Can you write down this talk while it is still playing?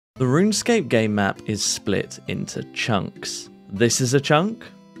The RuneScape game map is split into chunks. This is a chunk.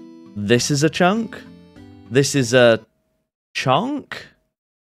 This is a chunk. This is a chunk.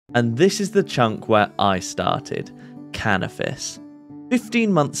 And this is the chunk where I started, Canifis.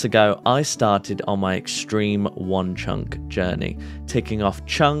 15 months ago, I started on my Xtreme Onechunk journey, ticking off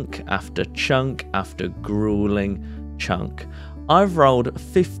chunk after grueling chunk. I've rolled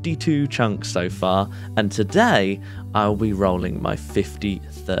 52 chunks so far, and today I'll be rolling my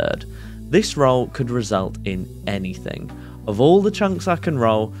 53rd. This roll could result in anything. Of all the chunks I can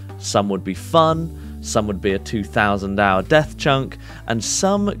roll, some would be fun, some would be a 2,000-hour death chunk, and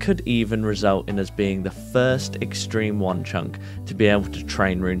some could even result in us being the first Xtreme Onechunk to be able to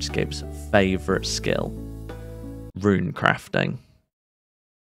train RuneScape's favourite skill, rune crafting.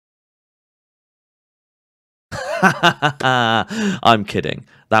 I'm kidding.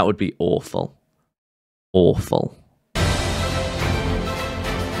 That would be awful. Awful.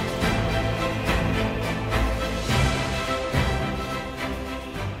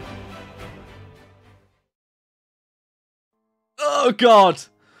 Oh God!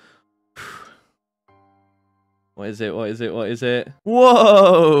 What is it? What is it? What is it?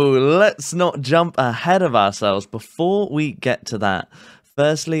 Whoa! Let's not jump ahead of ourselves. Before we get to that,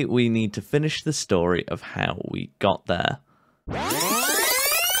 firstly, we need to finish the story of how we got there.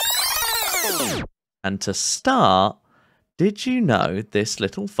 And to start, did you know this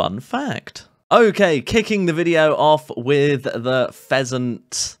little fun fact? Okay, kicking the video off with the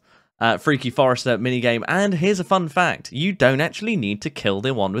pheasant Freaky Forester minigame, and here's a fun fact. You don't actually need to kill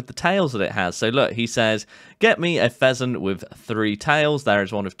the one with the tails that it has. So look, he says, get me a pheasant with 3 tails. There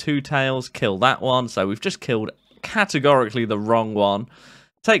is one with 2 tails. Kill that one. So we've just killed categorically the wrong one.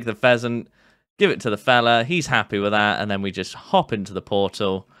 Take the pheasant, give it to the fella. He's happy with that, and then we just hop into the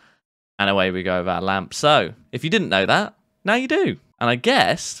portal, and away we go with our lamp. So if you didn't know that, now you do. And I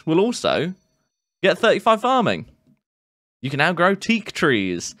guess we'll also get 35 farming. You can now grow teak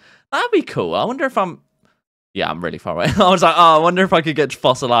trees. That'd be cool. I wonder if I'm... Yeah, I'm really far away. I was like, oh, I wonder if I could get to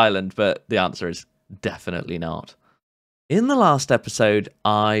Fossil Island, but the answer is definitely not. In the last episode,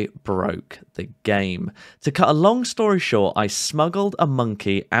 I broke the game. To cut a long story short, I smuggled a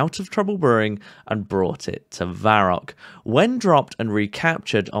monkey out of Trouble Brewing and brought it to Varrock. When dropped and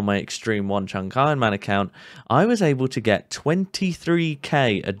recaptured on my Xtreme Onechunk Ironman account, I was able to get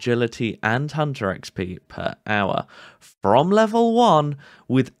 23k agility and hunter XP per hour from level 1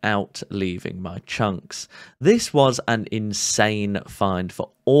 without leaving my chunks. This was an insane find for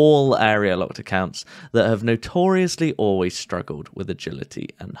all area locked accounts that have notoriously always struggled with agility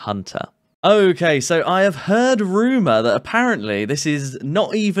and hunter. Okay, so I have heard rumour that apparently this is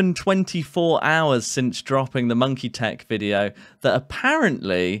not even 24 hours since dropping the Monkey Tech video, that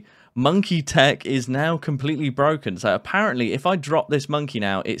apparently Monkey Tech is now completely broken. So apparently if I drop this monkey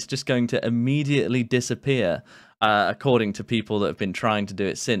now, it's just going to immediately disappear, according to people that have been trying to do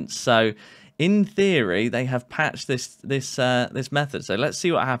it since. So in theory, they have patched this method. So let's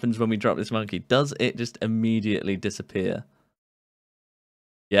see what happens when we drop this monkey. Does it just immediately disappear?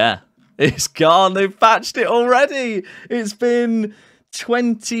 Yeah, it's gone. They've patched it already. It's been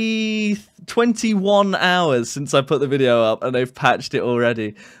 21 hours since I put the video up, and they've patched it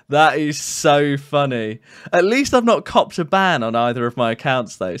already. That is so funny. At least I've not copped a ban on either of my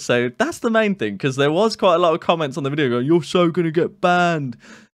accounts, though. So that's the main thing, because there was quite a lot of comments on the video going, you're so going to get banned.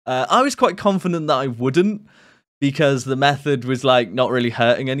 I was quite confident that I wouldn't, because the method was like not really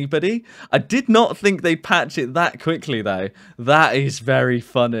hurting anybody. I did not think they'd patch it that quickly, though. That is very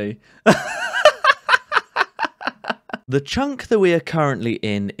funny. The chunk that we are currently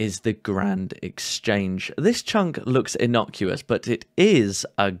in is the Grand Exchange. This chunk looks innocuous, but it is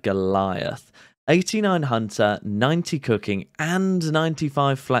a Goliath. 89 hunter, 90 cooking, and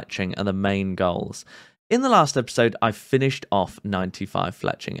 95 fletching are the main goals. In the last episode, I finished off 95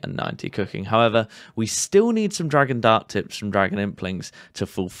 fletching and 90 cooking. However, we still need some Dragon Dart tips from Dragon Implings to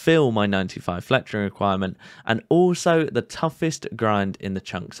fulfill my 95 fletching requirement, and also the toughest grind in the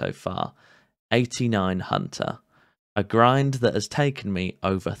chunk so far, 89 hunter. A grind that has taken me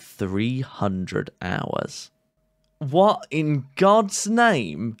over 300 hours. What in God's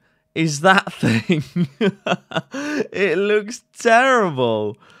name is that thing? It looks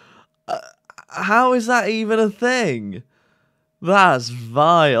terrible. How is that even a thing? That's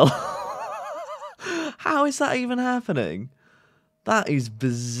vile. How is that even happening? That is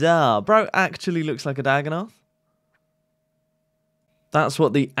bizarre. Bro actually looks like a Dagonoth. That's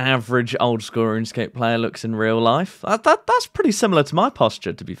what the average old school RuneScape player looks in real life. That's pretty similar to my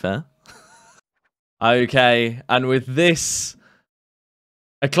posture, to be fair. Okay, and with this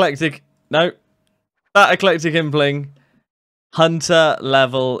eclectic... No. That eclectic impling Hunter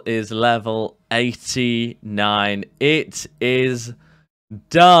level is level 89. It is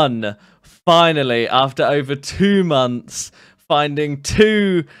done. Finally, after over 2 months, finding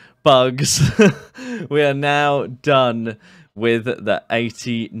 2 bugs, we are now done with the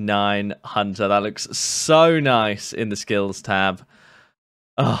 89 Hunter. That looks so nice in the skills tab.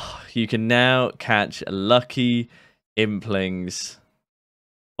 Oh, you can now catch lucky implings.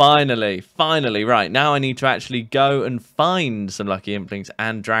 Finally, right, now I need to actually go and find some lucky implings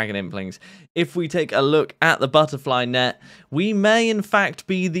and dragon implings. If we take a look at the butterfly net, we may in fact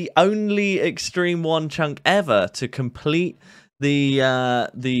be the only Xtreme Onechunk ever to complete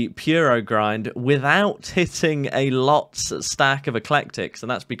the Puro grind without hitting a lots stack of eclectics, and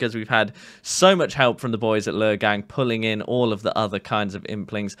that's because we've had so much help from the boys at Lure Gang pulling in all of the other kinds of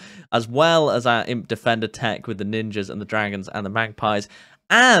implings, as well as our imp defender tech with the ninjas and the dragons and the magpies,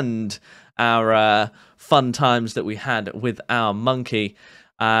 and our fun times that we had with our monkey.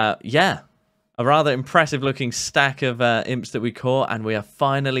 Yeah, a rather impressive looking stack of imps that we caught, and we are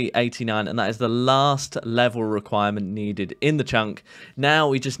finally 89, and that is the last level requirement needed in the chunk. Now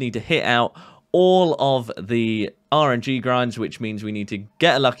we just need to hit out all of the RNG grinds, which means we need to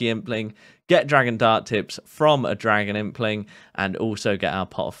get a lucky impling, get dragon dart tips from a dragon impling, and also get our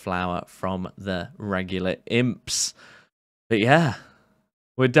pot of flour from the regular imps. But yeah,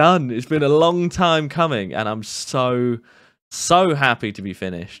 we're done. It's been a long time coming, and I'm so happy to be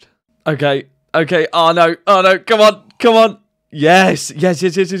finished. Okay. Oh no. Come on. Yes.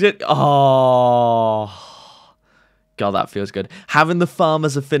 Oh, God, that feels good. Having the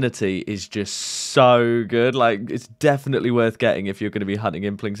farmer's affinity is just so good. Like, it's definitely worth getting if you're going to be hunting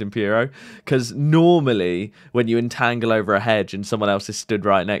implings in Puro, because normally when you entangle over a hedge and someone else is stood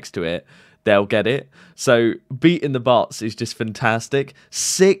right next to it, they'll get it. So beating the bots is just fantastic.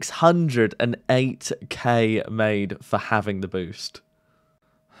 608k made for having the boost.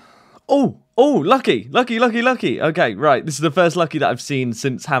 Oh, lucky. Okay, right. This is the first lucky that I've seen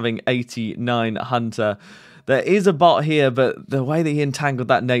since having 89 Hunter. There is a bot here, but the way that he entangled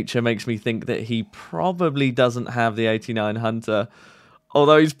that nature makes me think that he probably doesn't have the 89 Hunter.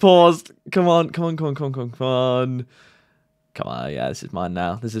 Although he's paused. Come on. Come on, yeah, this is mine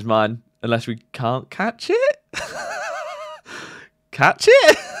now. This is mine. Unless we can't catch it? Catch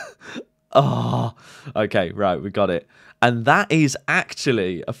it? Oh, okay, right, we got it. And that is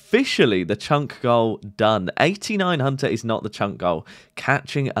actually, officially, the chunk goal done. 89 Hunter is not the chunk goal.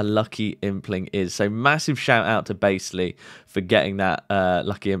 Catching a lucky impling is. So massive shout out to Basely for getting that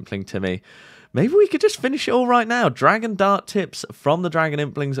lucky impling to me. Maybe we could just finish it all right now. Dragon dart tips from the dragon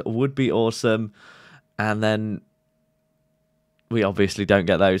implings would be awesome. And then we obviously don't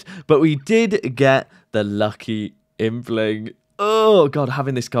get those, but we did get the lucky impling. Oh, God,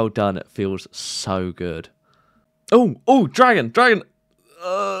 having this goal done, it feels so good. Oh, dragon. Oh,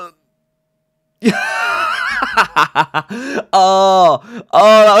 that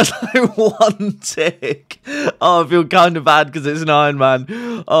was like 1 tick. Oh, I feel kind of bad because it's an Iron Man.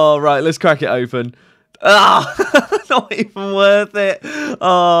 Oh, right, let's crack it open. Not even worth it.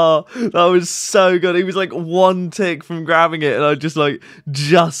 Oh, that was so good. He was like 1 tick from grabbing it, and I just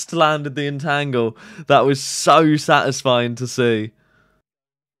landed the entangle. That was so satisfying to see.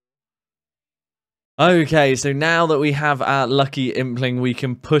 Okay, so now that we have our lucky impling, we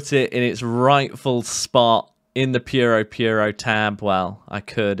can put it in its rightful spot in the Puro tab. Well, I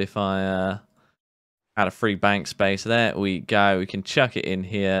could if I had a free bank space. There we go. We can chuck it in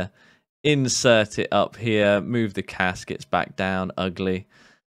here. Insert it up here, move the caskets back down, ugly,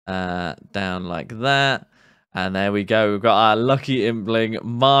 down like that, and there we go. We've got our lucky impling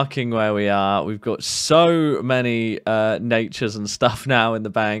marking where we are. We've got so many natures and stuff now in the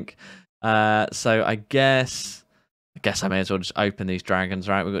bank, so I guess I may as well just open these dragons,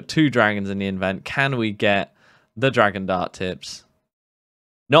 right? We've got 2 dragons in the invent. Can we get the dragon dart tips?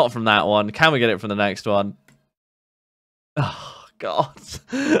 Not from that one. Can we get it from the next one? Oh, God.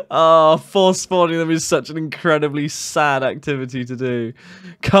 Oh, force spawning them is such an incredibly sad activity to do.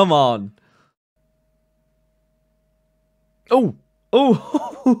 Come on. Oh,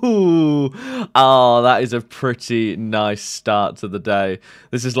 that is a pretty nice start to the day.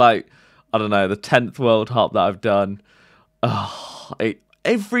 This is like, I don't know, the 10th world hop that I've done. Oh,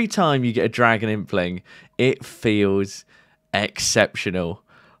 every time you get a dragon impling, it feels exceptional.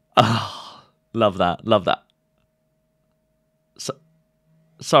 Oh, love that.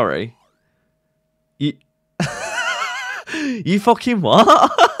 Sorry. You fucking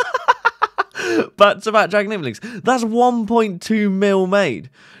what? Back to back dragon implings. That's 1.2 mil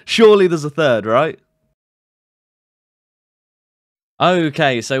made. Surely there's a third, right?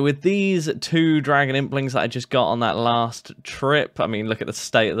 Okay, so with these 2 dragon implings that I just got on that last trip, I mean, look at the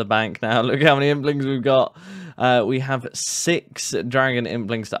state of the bank now. Look how many implings we've got. We have 6 dragon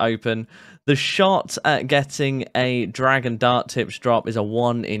implings to open. The shot at getting a dragon dart tips drop is a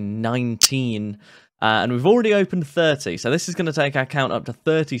 1 in 19. And we've already opened 30, so this is going to take our count up to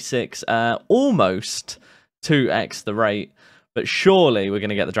 36, almost 2x the rate. But surely we're going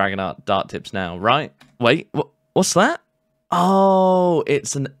to get the dragon dart tips now, right? Wait, what's that? Oh,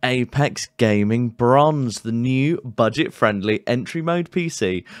 it's an Apex Gaming Bronze, the new budget-friendly entry mode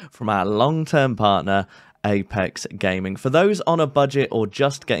PC from our long-term partner, Apex Gaming. For those on a budget or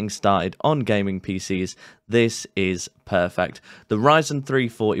just getting started on gaming PCs, this is perfect. The Ryzen 3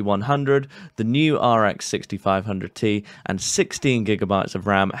 4100, the new RX 6500 Ti, and 16GB of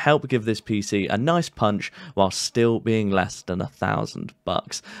RAM help give this PC a nice punch while still being less than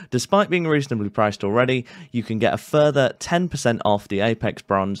 $1,000. Despite being reasonably priced already, you can get a further 10% off the Apex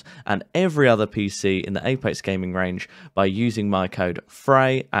Bronze and every other PC in the Apex Gaming range by using my code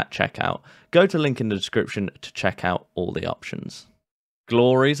Fray at checkout. Go to link in the description to check out all the options.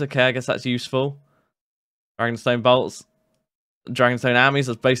 Glories, okay, I guess that's useful. Dragonstone bolts. Dragonstone armies,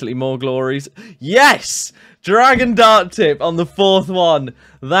 that's basically more glories. Yes! Dragon dart tip on the 4th one.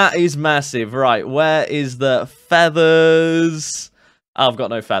 That is massive. Right, where is the feathers? Oh, I've got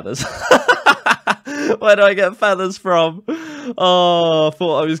no feathers. Where do I get feathers from? Oh, I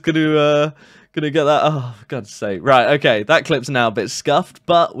thought I was gonna get that. Oh, for God's sake. Right, okay, that clip's now a bit scuffed,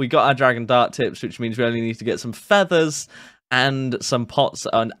 but we got our dragon dart tips, which means we only need to get some feathers and some pots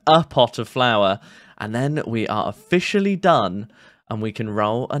and a pot of flour. And then we are officially done, and we can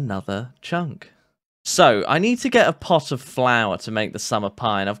roll another chunk. So, I need to get a pot of flour to make the summer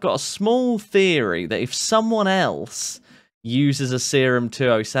pie, and I've got a small theory that if someone else uses a serum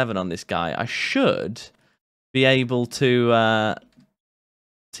 207 on this guy, I should be able to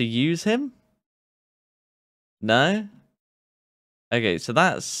use him? No? Okay, so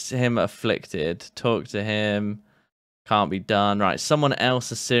that's him afflicted. Talk to him. Can't be done. Right, someone else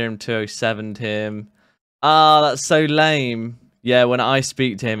has serum 207'd him. Ah, that's so lame. Yeah, when I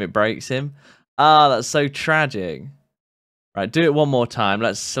speak to him, it breaks him. Ah, that's so tragic. Right, do it one more time.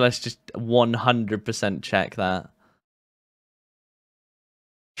 Let's just 100% check that.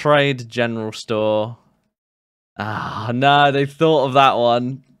 Trade general store. Ah, no, they thought of that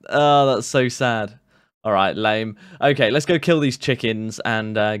one. Oh, that's so sad. All right, lame. Okay, let's go kill these chickens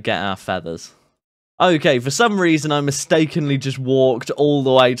and get our feathers. Okay, for some reason, I mistakenly just walked all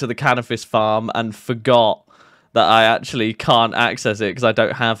the way to the Canifis farm and forgot that I actually can't access it because I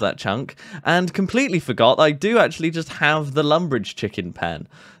don't have that chunk. And completely forgot I do actually just have the Lumbridge chicken pen.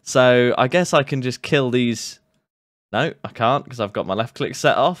 So I guess I can just kill these. No, I can't because I've got my left click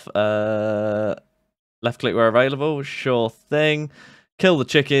set off. Left click where available. Sure thing. Kill the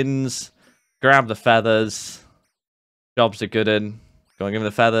chickens. Grab the feathers. Job's a good one. Go on, give me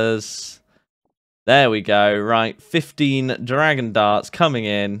the feathers. There we go. Right, 15 dragon darts coming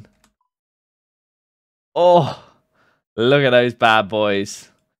in. Oh, look at those bad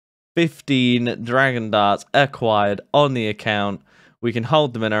boys. 15 dragon darts acquired on the account. We can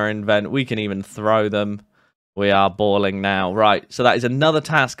hold them in our invent. We can even throw them. We are balling now. Right, so that is another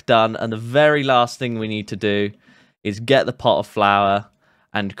task done. And the very last thing we need to do is get the pot of flour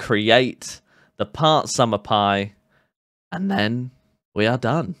and create the part summer pie. And then we are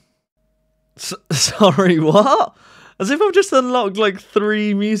done. Sorry, what? As if I've just unlocked like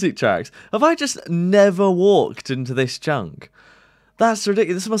 3 music tracks. Have I just never walked into this chunk? That's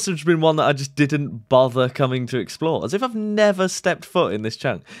ridiculous. This must have just been one that I just didn't bother coming to explore. As if I've never stepped foot in this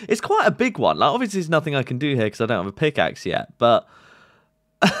chunk. It's quite a big one. Like, obviously there's nothing I can do here because I don't have a pickaxe yet, but...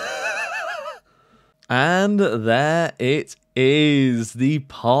 And there it is, the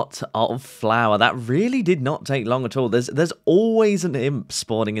pot of flour. That really did not take long at all. There's always an imp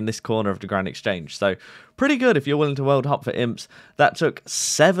spawning in this corner of the Grand Exchange, so pretty good if you're willing to world hop for imps. That took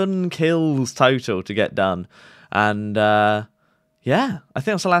 7 kills total to get done, and yeah, I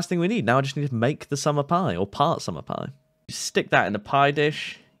think that's the last thing we need. Now I just need to make the summer pie, or part summer pie. Stick that in the pie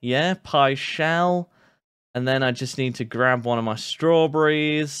dish. Yeah, pie shell. And then I just need to grab one of my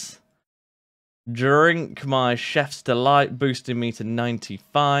strawberries. Drink my Chef's Delight, boosting me to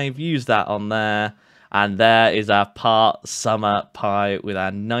 95. Use that on there. And there is our part summer pie with our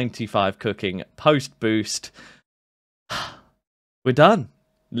 95 cooking post boost. We're done.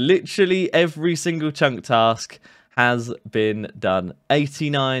 Literally every single chunk task has been done.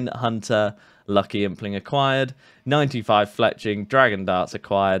 89 hunter, lucky impling acquired, 95 fletching, dragon darts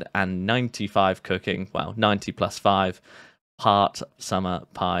acquired, and 95 cooking. Well, 90 plus 5. Part summer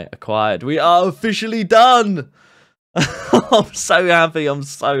pie acquired. We are officially done. I'm so happy. I'm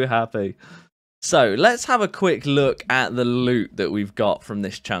so happy. So let's have a quick look at the loot that we've got from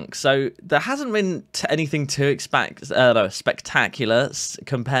this chunk. So there hasn't been anything too spectacular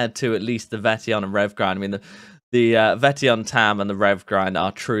compared to at least the Vetion and Rev Grind. I mean, the Vetion Tam and the Rev Grind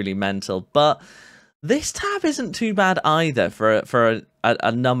are truly mental, but this tab isn't too bad either for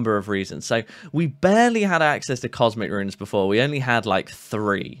a number of reasons. So we barely had access to cosmic runes before. We only had like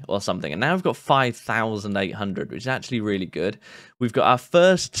 3 or something, and now we've got 5,800, which is actually really good. We've got our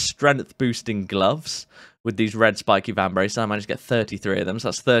first strength boosting gloves with these red spiky vambraces. I managed to get 33 of them, so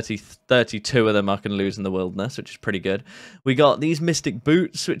that's 32 of them I can lose in the wilderness, which is pretty good. We got these mystic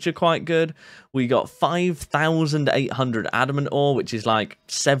boots, which are quite good. We got 5,800 adamant ore, which is like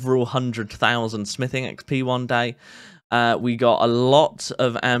several 100,000 smithing XP one day. We got a lot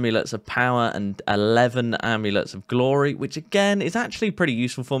of amulets of power and 11 amulets of glory, which again is actually pretty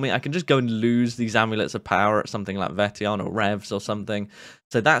useful for me. I can just go and lose these amulets of power at something like Vetion or Revs or something,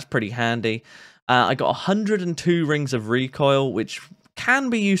 so that's pretty handy. I got 102 rings of recoil, which can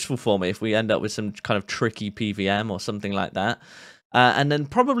be useful for me if we end up with some kind of tricky PVM or something like that. And then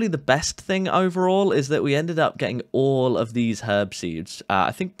probably the best thing overall is that we ended up getting all of these herb seeds.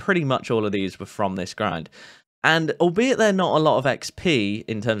 I think pretty much all of these were from this grind. And albeit they're not a lot of XP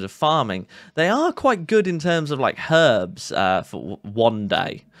in terms of farming, they are quite good in terms of like herbs for one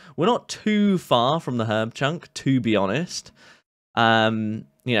day. We're not too far from the herb chunk, to be honest.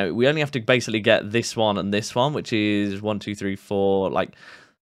 You know, we only have to basically get this one and this one, which is 1, 2, 3, 4, like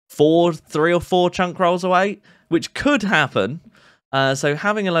 3 or 4 chunk rolls away, which could happen. So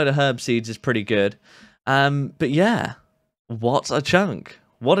having a load of herb seeds is pretty good. But yeah, what a chunk.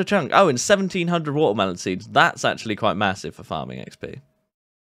 What a chunk. Oh, and 1,700 watermelon seeds. That's actually quite massive for farming XP.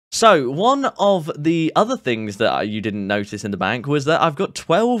 So, one of the other things that you didn't notice in the bank was that I've got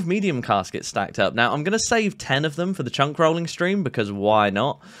 12 medium caskets stacked up. Now, I'm going to save 10 of them for the chunk rolling stream, because why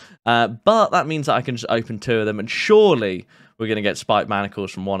not? But that means that I can just open 2 of them, and surely we're going to get spiked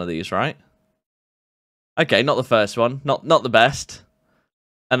manacles from one of these, right? Okay, not the first one. Not the best.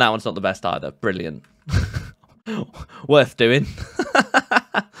 And that one's not the best either. Brilliant. Worth doing.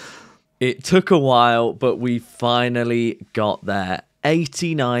 It took a while, but we finally got there.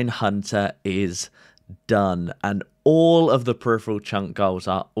 89 Hunter is done, and all of the peripheral chunk goals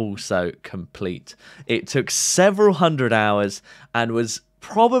are also complete. It took several 100 hours and was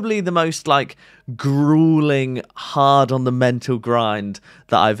probably the most like grueling, hard on the mental grind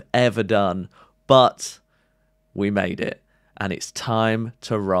that I've ever done, but we made it, and it's time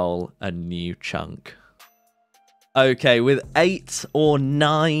to roll a new chunk. Okay, with 8 or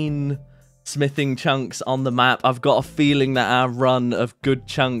 9 smithing chunks on the map, I've got a feeling that our run of good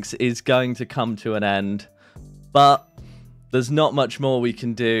chunks is going to come to an end. But there's not much more we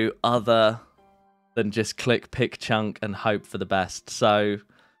can do other than just click pick chunk and hope for the best. So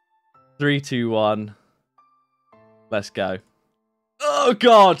 3, 2, 1. Let's go. Oh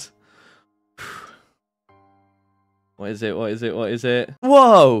god! What is it? What is it? What is it?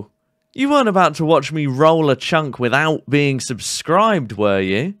 Whoa! You weren't about to watch me roll a chunk without being subscribed, were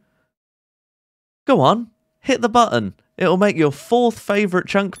you? Go on, hit the button. It'll make your 4th favourite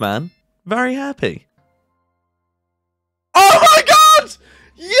chunk man very happy. Oh my god!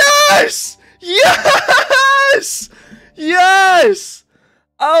 Yes! Yes! Yes!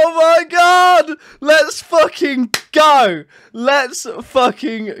 Oh my god! Let's fucking go! Let's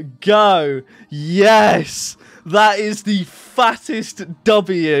fucking go! Yes! That is the fattest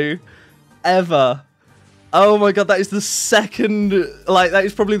W ever. Oh my god, that is the second, like, that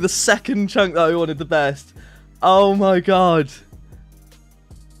is probably the second chunk that I wanted the best. Oh my god.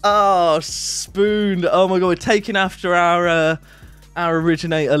 Oh, spoon. Oh my god, we're taking after our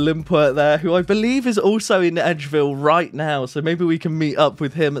originator Limpwurt there, who I believe is also in Edgeville right now, so maybe we can meet up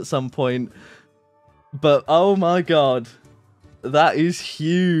with him at some point. But oh my god, that is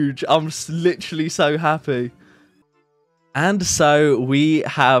huge. I'm literally so happy. And so we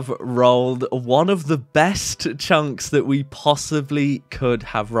have rolled one of the best chunks that we possibly could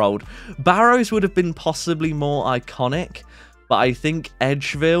have rolled. Barrows would have been possibly more iconic, but I think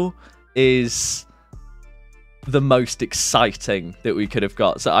Edgeville is the most exciting that we could have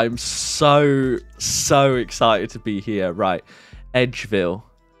got. So I'm so excited to be here. Right, Edgeville.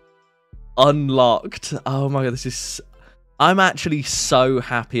 Unlocked. Oh my god, this is... I'm actually so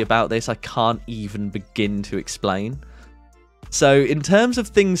happy about this, I can't even begin to explain. So, in terms of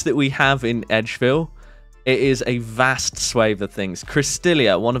things that we have in Edgeville, it is a vast swathe of things.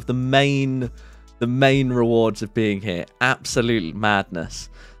 Crystalia, one of the main rewards of being here. Absolute madness.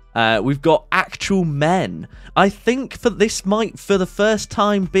 We've got actual men. I think this might, for the first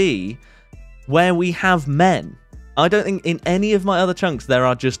time, be where we have men I don't think in any of my other chunks there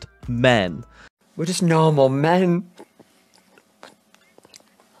are just men. We're just normal men.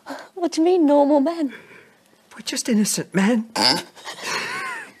 What do you mean, normal men? We're just innocent men.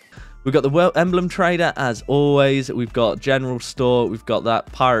 We've got the World Emblem Trader, as always. We've got General Store. We've got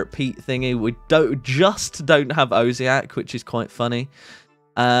that Pirate Pete thingy. We don't have Oziak, which is quite funny.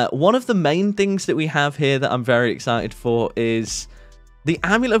 One of the main things that we have here that I'm very excited for is the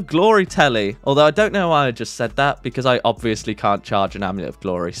Amulet of Glory Telly. Although I don't know why I just said that, because I obviously can't charge an Amulet of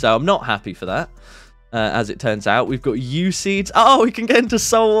Glory. So I'm not happy for that, as it turns out. We've got U-Seeds. Oh, we can get into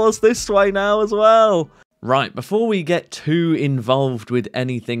Soul Wars this way now as well. Right, before we get too involved with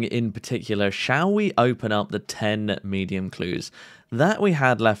anything in particular, shall we open up the 10 medium clues that we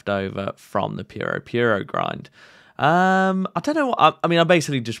had left over from the Puro grind? I don't know what, I mean, I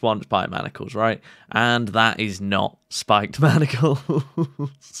basically just want spiked manacles, right? And that is not spiked manacles.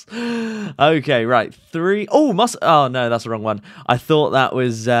 Okay, right, 3. Oh, no, that's the wrong one. I thought that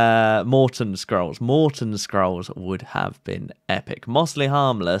was Morton Scrolls. Morton Scrolls would have been epic. Mossly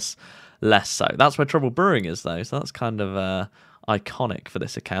Harmless, less so. That's where Trouble Brewing is, though, so that's kind of iconic for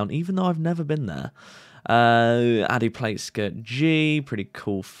this account, even though I've never been there. Addy Plate Skirt G, pretty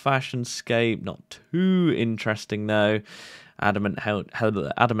cool fashion scape, not too interesting though. Adamant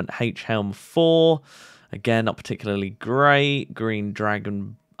H Helm 4, again, not particularly great. Green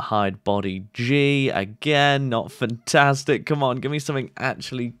Dragon Hide Body G, again, not fantastic. Come on, give me something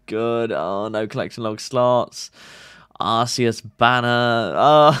actually good. Oh, no collection log slots. Arceus Banner.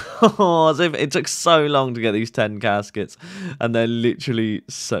 Oh, as if it took so long to get these 10 caskets, and they're literally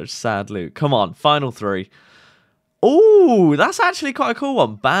such sad loot. Come on, final 3. Oh, that's actually quite a cool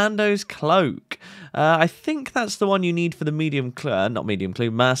one. Bando's Cloak. I think that's the one you need for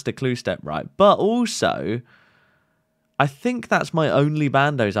the Master Clue Step, right? But also, I think that's my only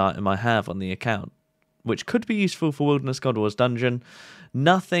Bando's item I have on the account, which could be useful for Wilderness God Wars Dungeon.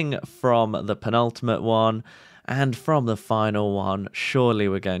 Nothing from the penultimate one. And from the final one, surely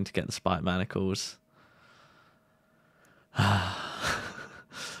we're going to get the Spike Manacles.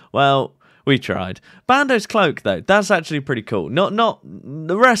 Well, we tried. Bando's Cloak, though, that's actually pretty cool. Not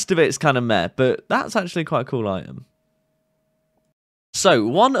the rest of it's kind of meh, but that's actually quite a cool item. So,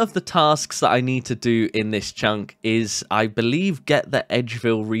 one of the tasks that I need to do in this chunk is, I believe, get the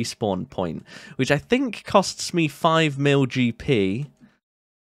Edgeville respawn point, which I think costs me 5 mil GP.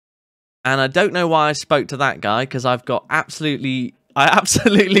 And I don't know why I spoke to that guy, because I absolutely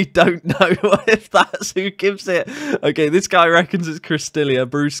don't know if that's who gives it. Okay, this guy reckons it's Crystalia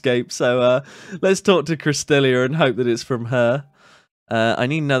Brewscape, so let's talk to Crystalia and hope that it's from her. I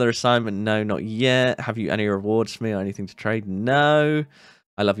need another assignment. No, not yet. Have you any rewards for me or anything to trade? No.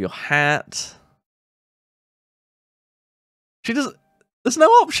 I love your hat. She doesn't... There's no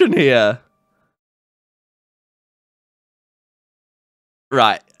option here.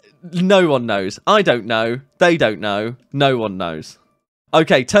 Right. No one knows. I don't know. They don't know. No one knows.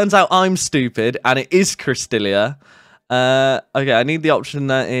 Okay, turns out I'm stupid, and it is Crystalia. Okay, I need the option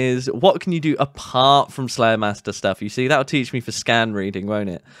that is, what can you do apart from Slayer Master stuff? You see, that'll teach me for scan reading, won't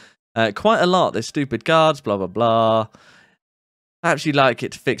it? Quite a lot. There's stupid guards, blah, blah, blah. I actually like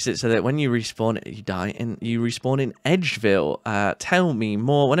it to fix it so that when you respawn, you die, and you respawn in Edgeville. Tell me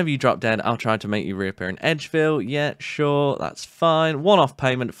more. Whenever you drop dead, I'll try to make you reappear in Edgeville. Yeah, sure, that's fine. One-off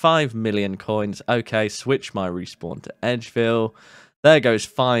payment, 5 million coins. Okay, switch my respawn to Edgeville. There goes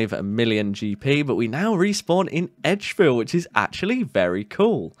 5 million GP, but we now respawn in Edgeville, which is actually very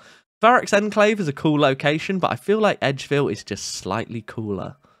cool. Varrock's Enclave is a cool location, but I feel like Edgeville is just slightly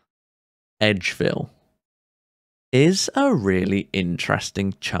cooler. Edgeville is a really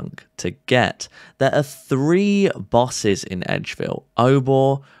interesting chunk to get. There are 3 bosses in Edgeville: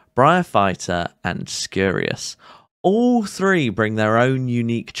 Obor, Briarfighter, and Scurious. All 3 bring their own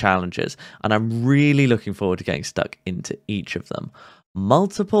unique challenges, and I'm really looking forward to getting stuck into each of them.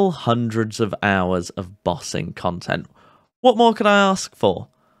 Multiple hundreds of hours of bossing content. What more could I ask for?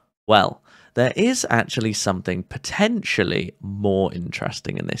 Well, there is actually something potentially more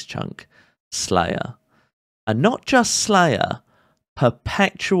interesting in this chunk: Slayer. And not just Slayer,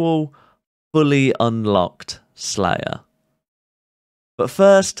 perpetual, fully unlocked Slayer. But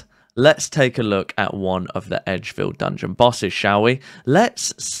first, let's take a look at one of the Edgeville dungeon bosses, shall we?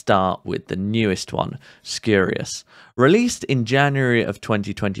 Let's start with the newest one, Scurious. Released in January of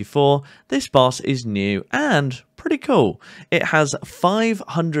 2024, this boss is new and pretty cool. It has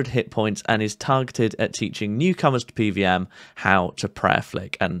 500 hit points and is targeted at teaching newcomers to PVM how to prayer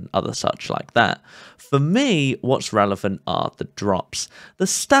flick and other such like that. For me, what's relevant are the drops. The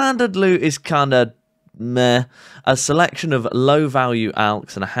standard loot is kind of meh. A selection of low-value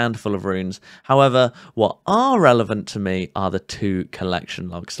alks and a handful of runes. However, what are relevant to me are the 2 collection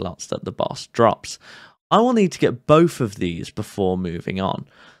log slots that the boss drops. I will need to get both of these before moving on.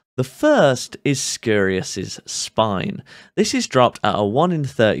 The first is Scurious's Spine. This is dropped at a 1 in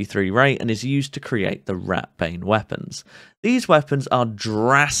 33 rate and is used to create the Ratbane weapons. These weapons are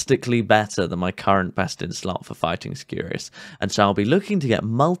drastically better than my current best in slot for fighting Scurious, and so I'll be looking to get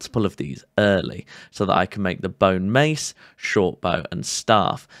multiple of these early so that I can make the Bone Mace, Shortbow and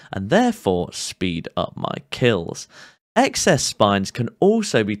Staff, and therefore speed up my kills. Excess spines can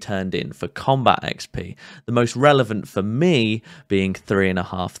also be turned in for combat XP, the most relevant for me being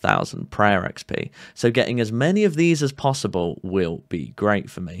 3,500 prayer XP, so getting as many of these as possible will be great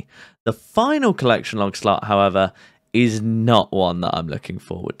for me. The final collection log slot, however, is not one that I'm looking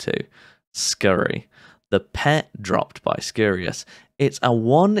forward to. Scurry, the pet dropped by Scurious. It's a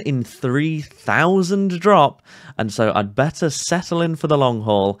 1 in 3,000 drop, and so I'd better settle in for the long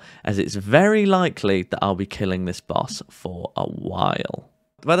haul, as it's very likely that I'll be killing this boss for a while.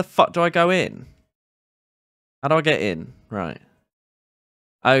 Where the fuck do I go in? How do I get in? Right.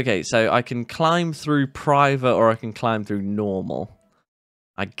 Okay, so I can climb through private or I can climb through normal.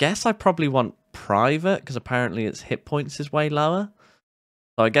 I guess I probably want private, because apparently its hit points is way lower.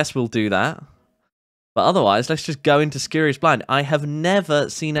 So I guess we'll do that. But otherwise, let's just go into Scurious Blind. I have never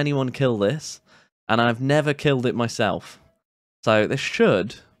seen anyone kill this, and I've never killed it myself. So this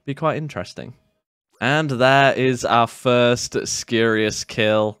should be quite interesting. And there is our first Scurious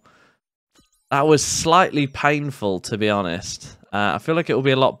kill. That was slightly painful, to be honest. I feel like it will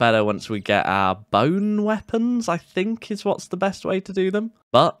be a lot better once we get our bone weapons, I think is what's the best way to do them.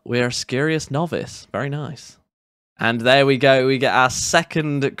 But we're a Scurious novice. Very nice. And there we go, we get our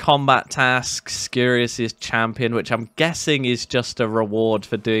second combat task, Scurious's Champion, which I'm guessing is just a reward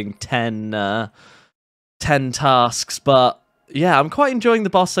for doing 10 tasks. But yeah, I'm quite enjoying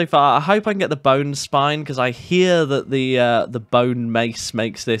the boss so far. I hope I can get the Bone Spine, because I hear that the Bone Mace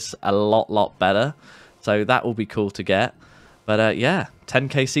makes this a lot better. So that will be cool to get. But yeah, 10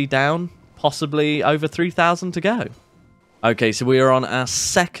 KC down, possibly over 3,000 to go. Okay, so we are on our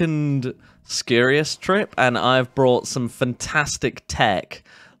second Scurious trip, and I've brought some fantastic tech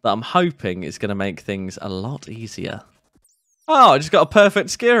that I'm hoping is going to make things a lot easier. Oh, I just got a perfect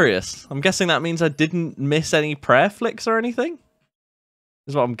Scurious. I'm guessing that means I didn't miss any prayer flicks or anything?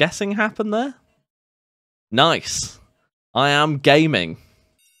 Is what I'm guessing happened there? Nice. I am gaming.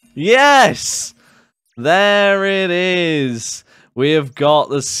 Yes! There it is. We have got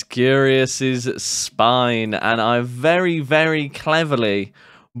the Scurious's Spine, and I very cleverly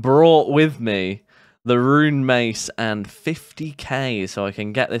brought with me the Rune Mace and 50k, so I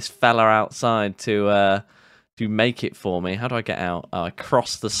can get this fella outside to make it for me. How do I get out? Oh, I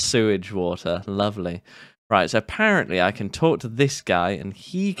cross the sewage water. Lovely. Right, so apparently I can talk to this guy, and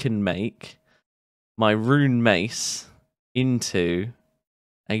he can make my Rune Mace into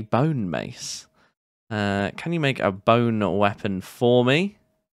a Bone Mace. Can you make a bone weapon for me?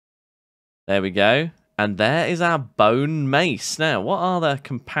 There we go. And there is our Bone Mace. Now, what are the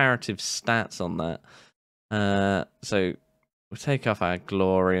comparative stats on that? So we'll take off our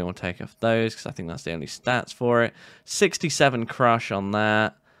Glory and we'll take off those, because I think that's the only stats for it. 67 Crush on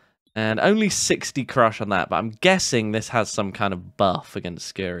that. And only 60 Crush on that. But I'm guessing this has some kind of buff against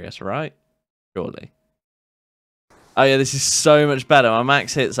Scurious, right? Surely. Oh yeah, this is so much better. My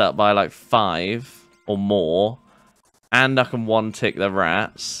max hits up by like 5 or more. And I can one-tick the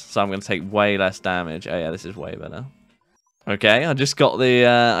rats, so I'm going to take way less damage. Oh yeah, this is way better. Okay, I just got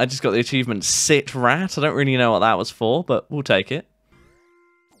the achievement Sit Rat. I don't really know what that was for, but we'll take it.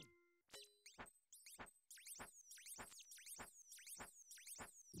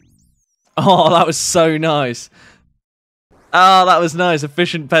 Oh, that was so nice. Oh, that was nice.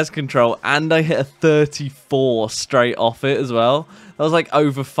 Efficient pest control, and I hit a 34 straight off it as well. That was like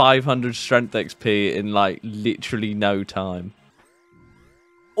over 500 strength XP in like literally no time.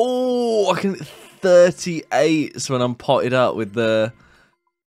 Oh, I can hit 38 when I'm potted up with the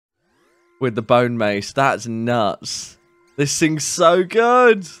Bone Mace. That's nuts. This thing's so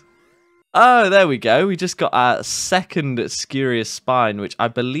good. Oh, there we go. We just got our second Scurious Spine, which I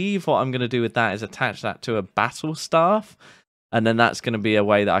believe what I'm going to do with that is attach that to a battle staff. And then that's going to be a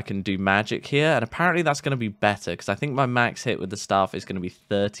way that I can do magic here. And apparently that's going to be better, because I think my max hit with the staff is going to be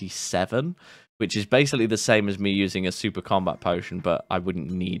 37, which is basically the same as me using a super combat potion, but I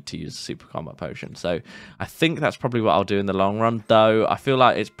wouldn't need to use a super combat potion. So I think that's probably what I'll do in the long run, though I feel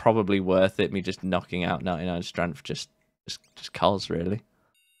like it's probably worth it, me just knocking out 99 strength just cause, really.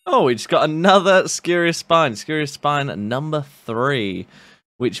 Oh, we just got another Scurious Spine. Scurious Spine number 3.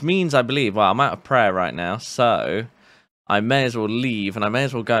 which means I believe, well, I'm out of prayer right now, so I may as well leave, and I may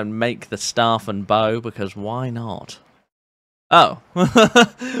as well go and make the staff and bow, because why not? Oh.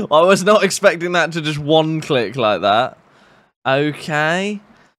 I was not expecting that to just one click like that. Okay.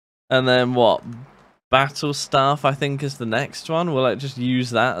 And then what? Battle staff, I think, is the next one. Will I just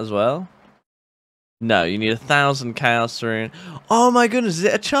use that as well? No, you need 1,000 chaos rune. Oh my goodness, is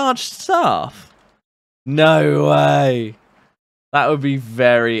it a charged staff? No way. That would be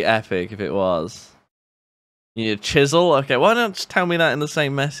very epic if it was. You need a chisel? Okay, why not just tell me that in the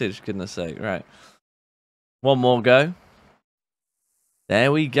same message, goodness sake. Right. One more go.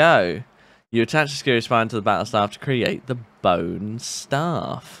 There we go. You attach the scary spine to the battle staff to create the bone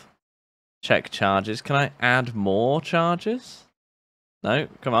staff. Check charges. Can I add more charges? No,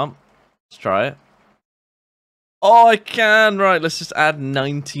 come on. Let's try it. Oh, I can! Right, let's just add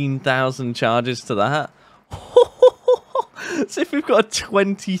 19,000 charges to that. As if we've got a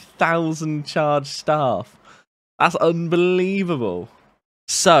 20,000 charge staff. That's unbelievable.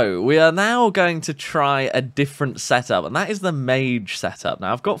 So, we are now going to try a different setup, and that is the mage setup.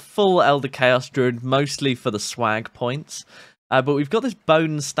 Now, I've got full Elder Chaos Druid, mostly for the swag points, but we've got this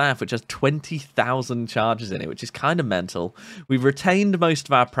bone staff, which has 20,000 charges in it, which is kind of mental. We've retained most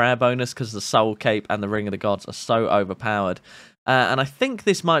of our prayer bonus, because the Soul Cape and the Ring of the Gods are so overpowered. And I think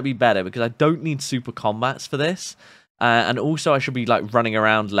this might be better, because I don't need super combats for this. And also, I should be, like, running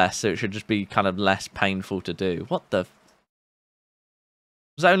around less, so it should just be kind of less painful to do. What the...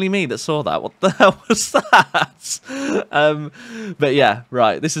 Was it only me that saw that? What the hell was that? But yeah,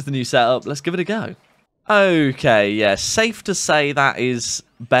 right. This is the new setup. Let's give it a go. Okay, yeah. Safe to say that is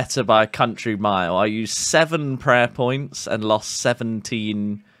better by a country mile. I used 7 prayer points and lost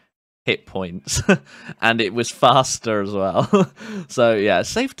 17 hit points. And it was faster as well. So yeah,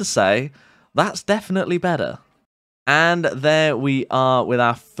 safe to say that's definitely better. And there we are with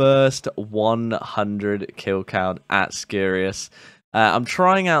our first 100 kill count at Skirius. I'm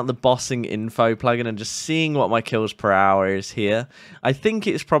trying out the bossing info plugin and just seeing what my kills per hour is here. I think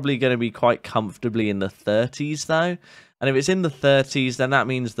it's probably going to be quite comfortably in the 30s though. And if it's in the 30s, then that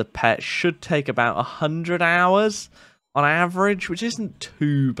means the pet should take about 100 hours on average, which isn't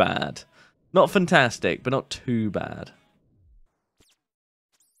too bad. Not fantastic, but not too bad.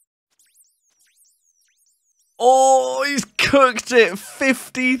 Oh, he's cooked it!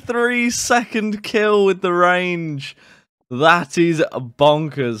 53-second kill with the range. That is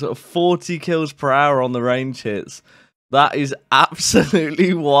bonkers. 40 kills per hour on the range hits. That is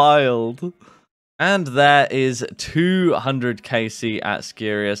absolutely wild. And there is 200 KC at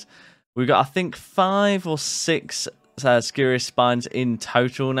Skirius. We've got, I think, 5 or 6 Skirius spines in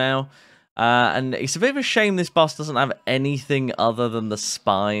total now. And it's a bit of a shame this boss doesn't have anything other than the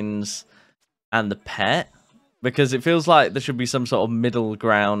spines and the pet. Because it feels like there should be some sort of middle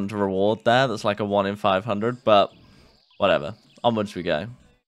ground reward there. That's like a 1 in 500, but... whatever. Onwards we go.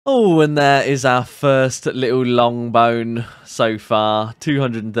 Oh, and there is our first little long bone so far.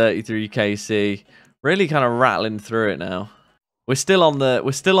 233 KC. Really kind of rattling through it now. We're still on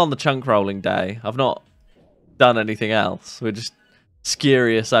the chunk rolling day. I've not done anything else. We're just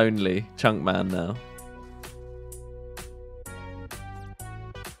Skirius only chunk man now.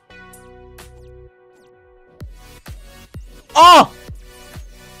 Oh!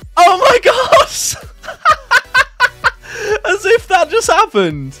 Oh my gosh! As if that just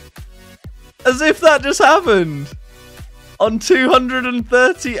happened. As if that just happened. On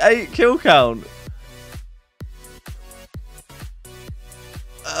 238 kill count.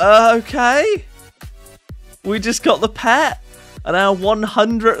 Okay. We just got the pet. And our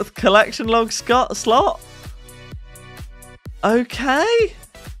 100th collection log slot. Okay.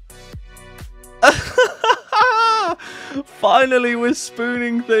 Finally, we're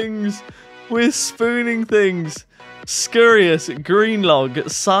spooning things. We're spooning things. Skirius, green log,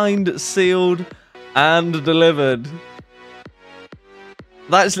 signed, sealed, and delivered.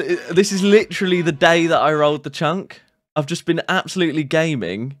 This is literally the day that I rolled the chunk. I've just been absolutely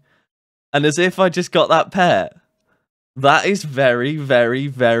gaming, and as if I just got that pet. That is very, very,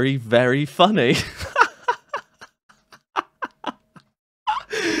 very, very funny.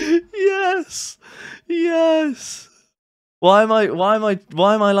 Yes, yes. Why am I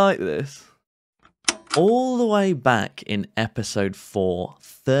like this? All the way back in episode 4,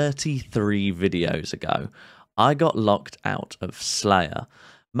 33 videos ago, I got locked out of Slayer.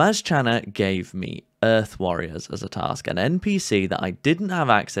 Mazchana gave me Earth Warriors as a task, an NPC that I didn't have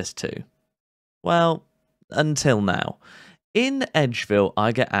access to. Well, until now. In Edgeville,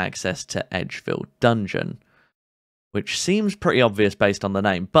 I get access to Edgeville Dungeon. which seems pretty obvious based on the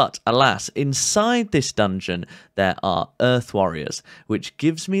name, but alas, inside this dungeon there are Earth Warriors, which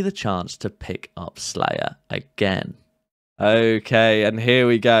gives me the chance to pick up Slayer again. Okay, and here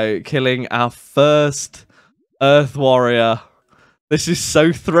we go, killing our first Earth Warrior. This is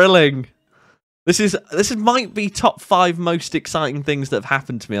so thrilling. This might be top 5 most exciting things that have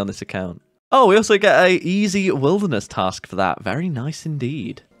happened to me on this account. Oh, we also get a easy wilderness task for that. Very nice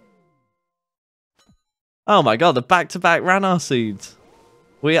indeed. Oh my god, the back-to-back Ranar seeds.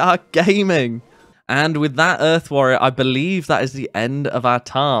 We are gaming. And with that Earth Warrior, I believe that is the end of our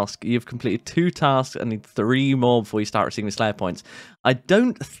task. You've completed 2 tasks and need 3 more before you start receiving Slayer points. I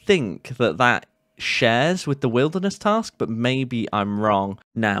don't think that shares with the wilderness task, but maybe I'm wrong.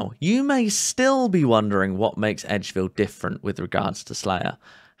 Now, you may still be wondering what makes Edgeville different with regards to Slayer.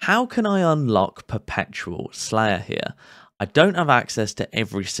 How can I unlock Perpetual Slayer here? I don't have access to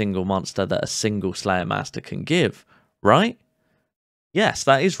every single monster that a single Slayer Master can give, right? Yes,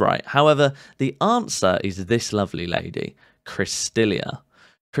 that is right. However, the answer is this lovely lady, Krystilia.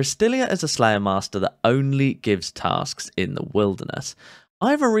 Krystilia is a Slayer Master that only gives tasks in the wilderness.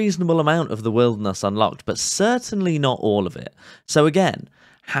 I have a reasonable amount of the wilderness unlocked, but certainly not all of it. So again,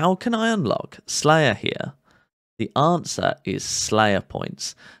 how can I unlock Slayer here? The answer is Slayer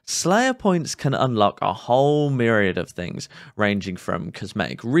points. Slayer points can unlock a whole myriad of things, ranging from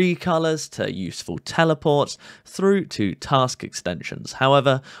cosmetic recolors to useful teleports, through to task extensions.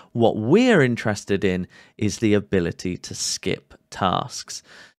 However, what we're interested in is the ability to skip tasks.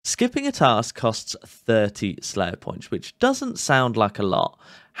 Skipping a task costs 30 Slayer points, which doesn't sound like a lot.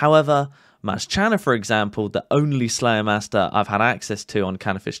 However, Morytania, for example, the only Slayer Master I've had access to on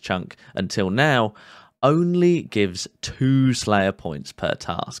Canifis Chunk until now, only gives 2 Slayer points per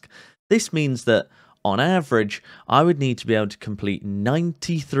task. This means that, on average, I would need to be able to complete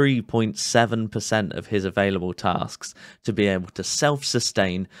 93.7% of his available tasks to be able to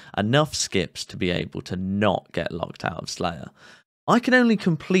self-sustain enough skips to be able to not get locked out of Slayer. I can only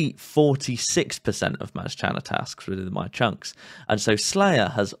complete 46% of Morytania tasks within my chunks, and so Slayer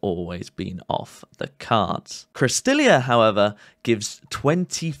has always been off the cards. Krystilia, however, gives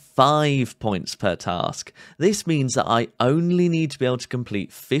 25 points per task. This means that I only need to be able to complete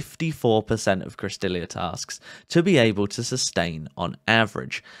 54% of Krystilia tasks to be able to sustain on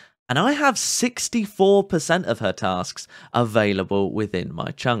average. And I have 64% of her tasks available within my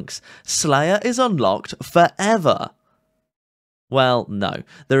chunks. Slayer is unlocked forever. Well, no.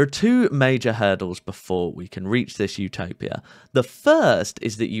 There are 2 major hurdles before we can reach this utopia. The first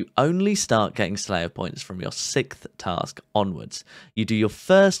is that you only start getting Slayer points from your 6th task onwards. You do your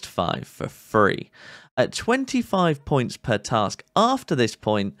first 5 for free. At 25 points per task after this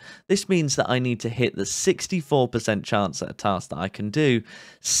point, this means that I need to hit the 64% chance at a task that I can do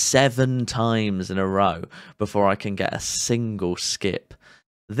 7 times in a row before I can get a single skip.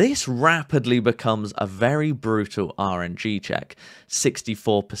 This rapidly becomes a very brutal RNG check.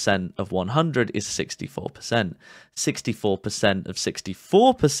 64% of 100 is 64%. 64% of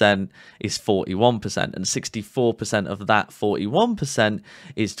 64% is 41%. And 64% of that 41%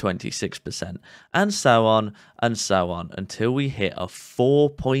 is 26%. And so on until we hit a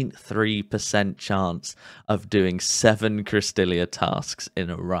 4.3% chance of doing 7 Krystilia tasks in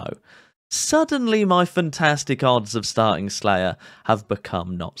a row. Suddenly, my fantastic odds of starting Slayer have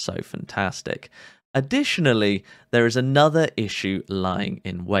become not so fantastic. Additionally, there is another issue lying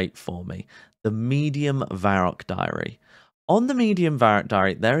in wait for me, the Medium Varrock Diary. On the Medium Varrock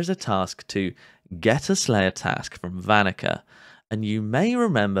Diary, there is a task to get a Slayer task from Vanica. And you may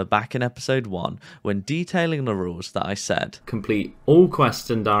remember back in episode 1 when detailing the rules that I said, complete all quests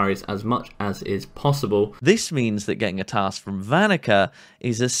and diaries as much as is possible. This means that getting a task from Vanica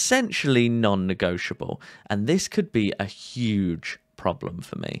is essentially non-negotiable, and this could be a huge problem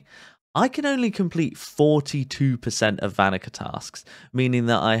for me. I can only complete 42% of Vanica tasks, meaning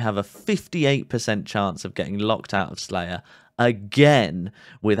that I have a 58% chance of getting locked out of Slayer again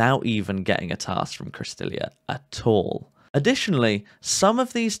without even getting a task from Krystilia at all. Additionally, some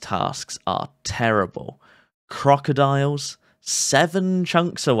of these tasks are terrible. Crocodiles, 7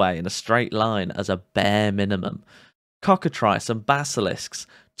 chunks away in a straight line as a bare minimum. Cockatrice and basilisks,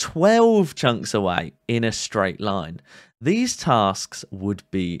 12 chunks away in a straight line. These tasks would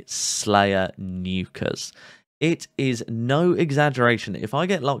be Slayer nukers. It is no exaggeration. If I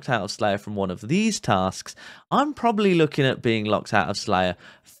get locked out of Slayer from one of these tasks, I'm probably looking at being locked out of Slayer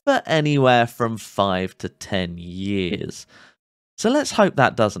for anywhere from 5 to 10 years. So let's hope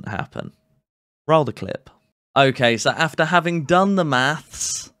that doesn't happen. Roll the clip. Okay, so after having done the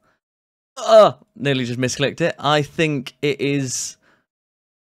maths, nearly just misclicked it. I think it is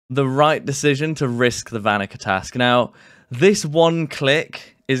the right decision to risk the Vanica task. Now, this one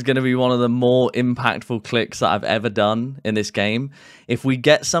click is going to be one of the more impactful clicks that I've ever done in this game. If we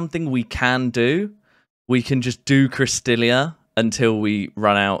get something we can do, we can just do Cristilia until we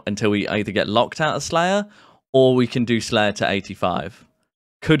run out, until we either get locked out of Slayer, or we can do Slayer to 85.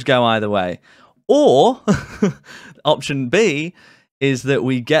 Could go either way. Or, option B, is that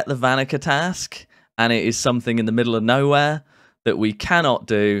we get the Vanica task, and it is something in the middle of nowhere that we cannot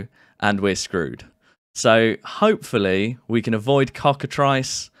do, and we're screwed. So, hopefully, we can avoid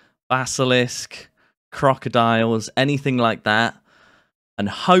Cockatrice, Basilisk, Crocodiles, anything like that, and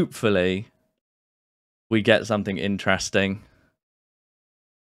hopefully, we get something interesting.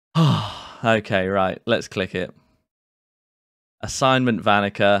 Okay, right, let's click it. Assignment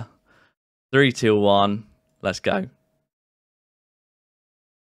Vanica, 3, 2, 1, let's go.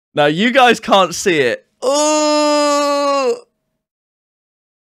 Now, you guys can't see it. Oh!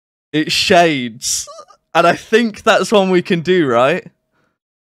 It shades. And I think that's one we can do, right?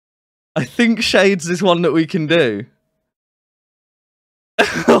 I think shades is one that we can do.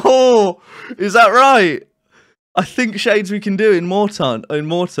 Oh, is that right? I think shades we can do in Morton.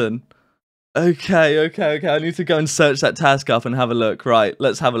 Okay. I need to go and search that task up and have a look. Right,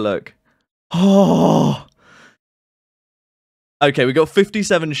 let's have a look. Oh. Okay, we got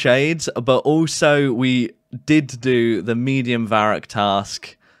 57 shades, but also we did do the medium Varrock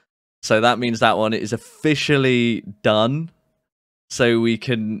task. So that means that one is officially done. So we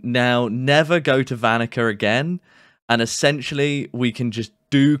can now never go to Vanica again. And essentially, we can just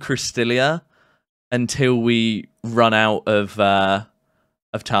do Cristilia until we run out of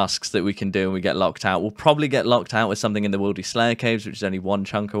tasks that we can do and we get locked out. We'll probably get locked out with something in the Wildy Slayer Caves, which is only one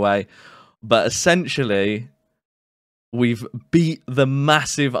chunk away. But essentially, we've beat the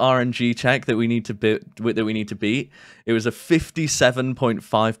massive RNG check that we need to beat. It was a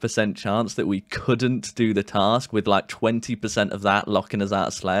 57.5% chance that we couldn't do the task, with like 20% of that locking us out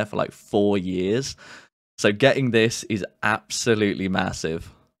of Slayer for like 4 years. So getting this is absolutely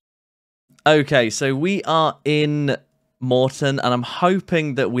massive. Okay, so we are in Morton, and I'm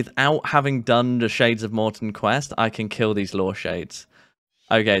hoping that without having done the Shades of Morton quest, I can kill these Lore Shades.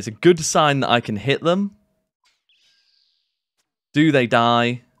 Okay, it's a good sign that I can hit them. Do they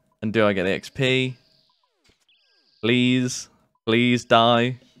die? And do I get the XP? Please. Please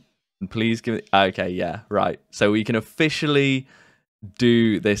die. And please give it... Okay, yeah, right. So we can officially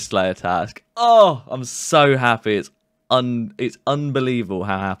do this Slayer task. Oh, I'm so happy. It's unbelievable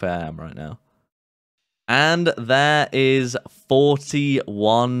how happy I am right now. And there is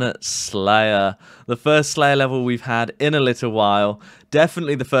 41 Slayer. The first Slayer level we've had in a little while.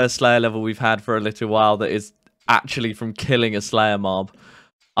 Definitely the first Slayer level we've had for a little while that is actually from killing a Slayer mob.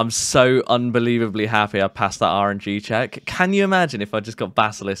 I'm so unbelievably happy I passed that RNG check. Can you imagine if I just got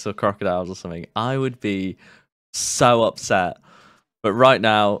Basilisks or Crocodiles or something? I would be so upset. But right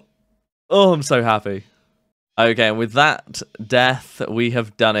now, oh, I'm so happy. Okay, and with that death, we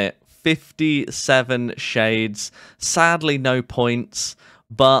have done it. 57 shades. Sadly, no points,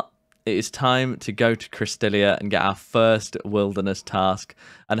 but it is time to go to Cristilia and get our first wilderness task,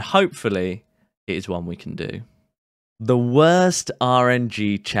 and hopefully it is one we can do. The worst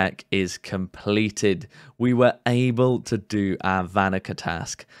RNG check is completed. We were able to do our Vanica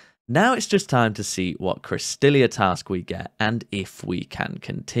task. Now it's just time to see what Cristilia task we get and if we can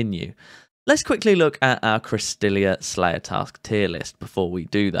continue. Let's quickly look at our Cristilia Slayer task tier list before we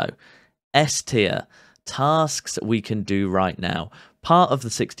do though. S tier, tasks we can do right now. Part of the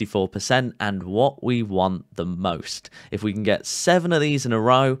 64% and what we want the most. If we can get 7 of these in a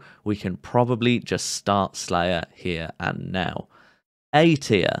row, we can probably just start Slayer here and now. A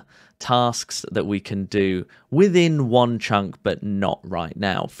tier, tasks that we can do within one chunk but not right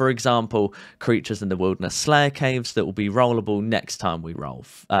now. For example, creatures in the Wilderness Slayer Caves that will be rollable next time we roll.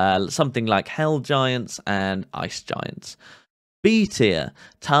 Something like Hell Giants and Ice Giants. B tier,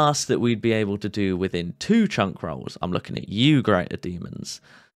 tasks that we'd be able to do within 2 chunk rolls. I'm looking at you, Greater Demons.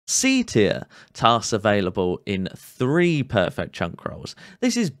 C tier, tasks available in 3 perfect chunk rolls.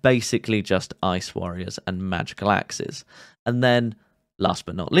 This is basically just Ice Warriors and Magical Axes. And then, last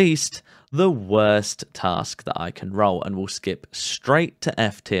but not least, the worst task that I can roll. And we'll skip straight to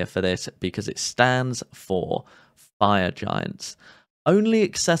F tier for this because it stands for Fire Giants. Only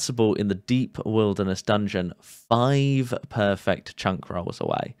accessible in the Deep Wilderness Dungeon, 5 perfect chunk rolls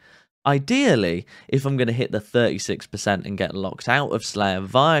away. Ideally, if I'm going to hit the 36% and get locked out of Slayer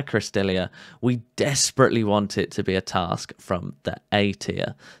via Cristilia, we desperately want it to be a task from the A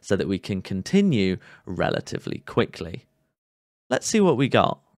tier so that we can continue relatively quickly. Let's see what we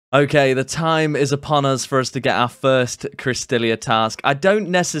got. Okay, the time is upon us for us to get our first Cristilia task. I don't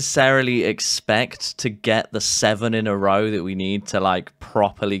necessarily expect to get the 7 in a row that we need to, like,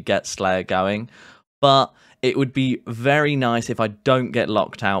 properly get Slayer going, but it would be very nice if I don't get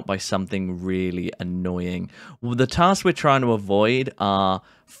locked out by something really annoying. Well, the tasks we're trying to avoid are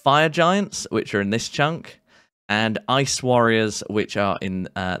Fire Giants, which are in this chunk, and Ice Warriors, which are in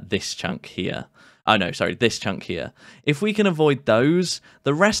this chunk here. Oh, no, sorry, this chunk here. If we can avoid those,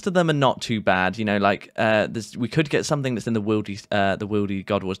 the rest of them are not too bad. You know, like, we could get something that's in the Wildy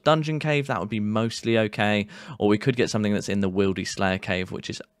God Wars Dungeon Cave. That would be mostly okay. Or we could get something that's in the Wildy Slayer Cave, which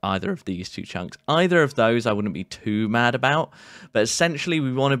is either of these 2 chunks. Either of those I wouldn't be too mad about. But essentially,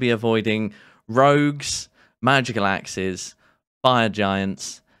 we want to be avoiding rogues, magical axes, fire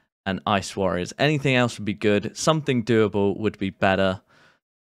giants, and ice warriors. Anything else would be good. Something doable would be better.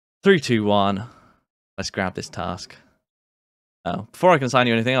 3, 2, 1. Let's grab this task. Oh, before I can assign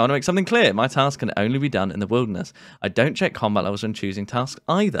you anything, I want to make something clear. My task can only be done in the wilderness. I don't check combat levels when choosing tasks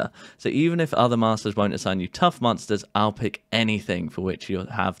either. So even if other masters won't assign you tough monsters, I'll pick anything for which you'll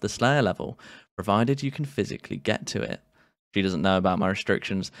have the Slayer level, provided you can physically get to it. She doesn't know about my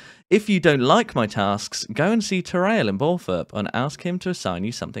restrictions. If you don't like my tasks, go and see Terrail in Borthorpe and ask him to assign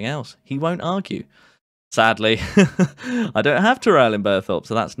you something else. He won't argue. Sadly, I don't have Terrail in Borthorpe,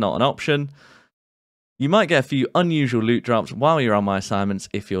 so that's not an option. You might get a few unusual loot drops while you're on my assignments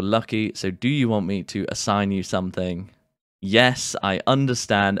if you're lucky, so do you want me to assign you something? Yes, I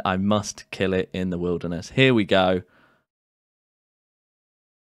understand I must kill it in the wilderness. Here we go.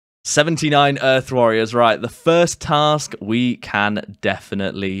 79 Earth Warriors. Right, the first task we can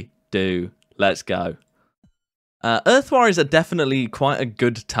definitely do. Let's go. Earth Warriors are definitely quite a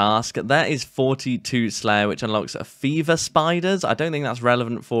good task. That is 42 Slayer, which unlocks Fever Spiders. I don't think that's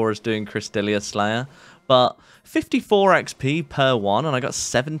relevant for us doing Cristilia Slayer. But 54 XP per one, and I got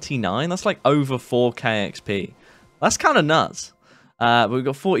 79. That's like over 4k XP. That's kind of nuts. But we've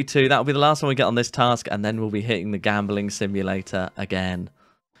got 42. That'll be the last one we get on this task, and then we'll be hitting the gambling simulator again.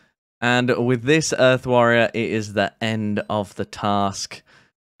 And with this Earth Warrior, it is the end of the task.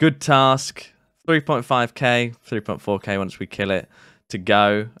 Good task. 3.5k, 3.4k once we kill it to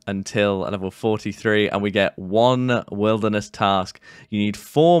go until level 43, and we get 1 wilderness task. You need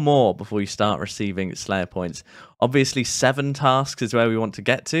 4 more before you start receiving Slayer points. Obviously 7 tasks is where we want to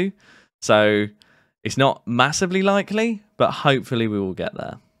get to, so it's not massively likely, but hopefully we will get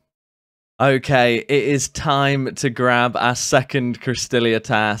there. Okay, it is time to grab our second Cristilia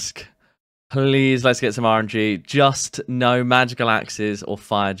task. Please, let's get some RNG. Just no magical axes or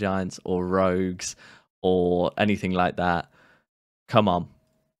fire giants or rogues or anything like that. Come on.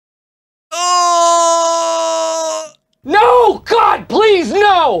 Oh! No! God, please,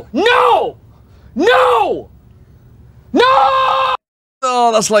 no! No! No! No!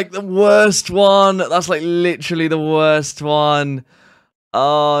 Oh, that's like the worst one. That's like literally the worst one.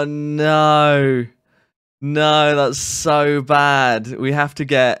 Oh, no. No, that's so bad. We have to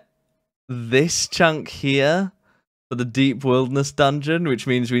get this chunk here for the deep wilderness dungeon, which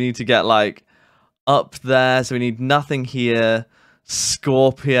means we need to get like up there. So we need nothing here.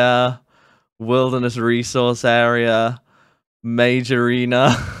 Scorpia, wilderness resource area, mage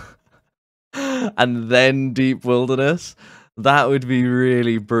arena, and then deep wilderness. That would be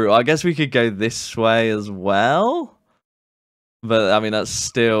really brutal. I guess we could go this way as well. But, I mean, that's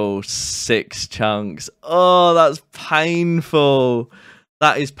still 6 chunks. Oh, that's painful.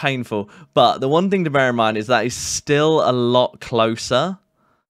 That is painful. But the one thing to bear in mind is that is still a lot closer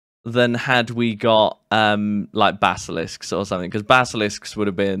than had we got, like, basilisks or something. Because basilisks would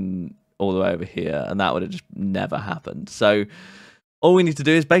have been all the way over here, and that would have just never happened. So, all we need to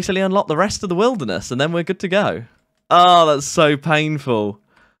do is basically unlock the rest of the wilderness, and then we're good to go. Oh, that's so painful.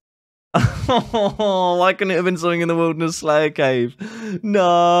 Oh, why couldn't it have been something in the Wilderness Slayer Cave?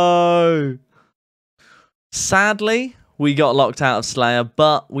 No. Sadly, we got locked out of Slayer,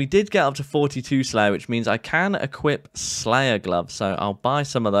 but we did get up to 42 Slayer, which means I can equip Slayer gloves. So I'll buy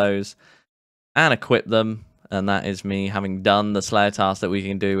some of those and equip them. And that is me having done the Slayer task that we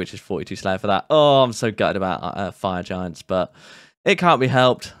can do, which is 42 Slayer for that. Oh, I'm so gutted about Fire Giants, but it can't be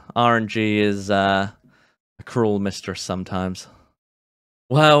helped. RNG is a cruel mistress sometimes.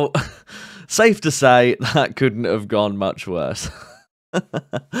 Well, safe to say that couldn't have gone much worse.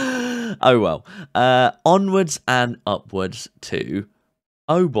 Oh well. Onwards and upwards to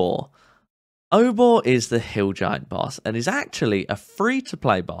Obor. Obor is the hill giant boss and is actually a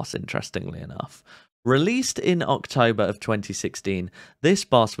free-to-play boss, interestingly enough. Released in October of 2016, this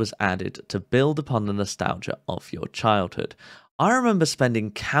boss was added to build upon the nostalgia of your childhood. I remember spending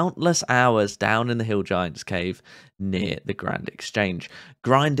countless hours down in the Hill Giants cave near the Grand Exchange,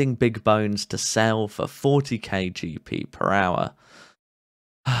 grinding big bones to sell for 40k GP per hour.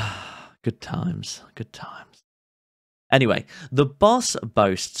 Good times, good times. Anyway, the boss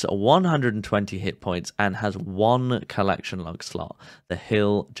boasts 120 hit points and has one collection log slot, the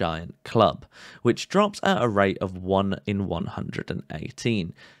Hill Giant Club, which drops at a rate of 1 in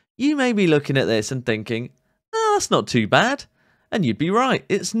 118. You may be looking at this and thinking, oh, that's not too bad. And you'd be right,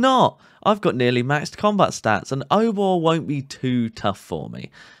 it's not. I've got nearly maxed combat stats and Obor won't be too tough for me.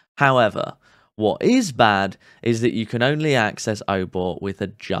 However, what is bad is that you can only access Obor with a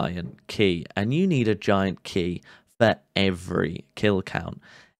giant key, and you need a giant key for every kill count.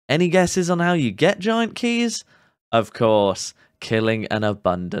 Any guesses on how you get giant keys? Of course, killing an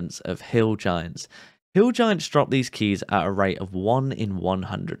abundance of hill giants. Hill giants drop these keys at a rate of 1 in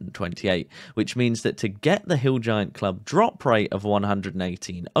 128, which means that to get the Hill Giant Club drop rate of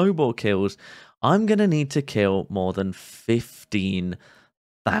 118 Obor kills, I'm going to need to kill more than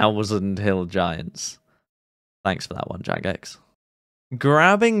 15,000 hill giants. Thanks for that one, Jagex.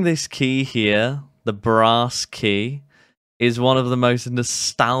 Grabbing this key here, the brass key, is one of the most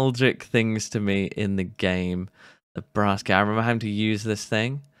nostalgic things to me in the game. The brass key. I remember having to use this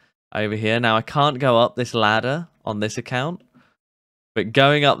thing over here. Now, I can't go up this ladder on this account, but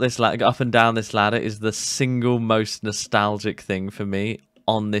going up this ladder, up and down this ladder is the single most nostalgic thing for me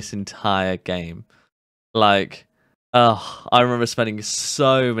on this entire game. Like, oh, I remember spending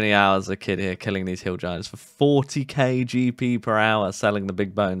so many hours as a kid here killing these hill giants for 40k GP per hour, selling the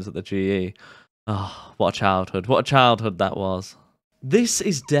big bones at the GE. Oh, what a childhood. What a childhood that was. This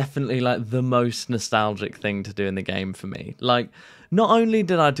is definitely like the most nostalgic thing to do in the game for me. Like, not only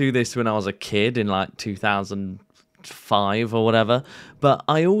did I do this when I was a kid in like 2005 or whatever, but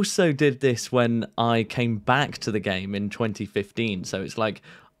I also did this when I came back to the game in 2015. So it's like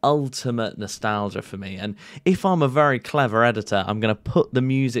ultimate nostalgia for me. And if I'm a very clever editor, I'm going to put the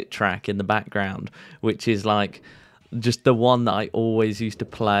music track in the background, which is like just the one that I always used to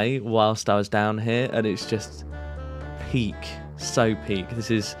play whilst I was down here, and it's just peak, so peak.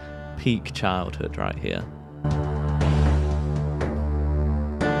 This is peak childhood right here.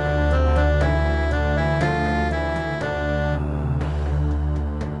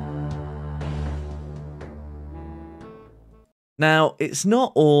 Now, it's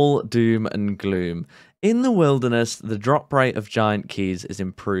not all doom and gloom. In the wilderness, the drop rate of giant keys is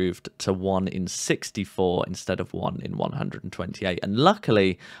improved to 1 in 64 instead of 1 in 128. And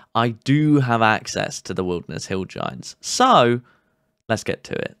luckily, I do have access to the wilderness hill giants. So, let's get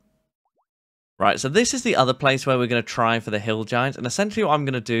to it. Right, so this is the other place where we're going to try for the hill giants. And essentially what I'm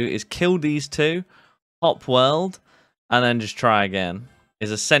going to do is kill these two, hop world, and then just try again.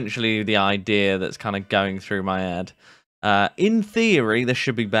 Is essentially the idea that's kind of going through my head. In theory, this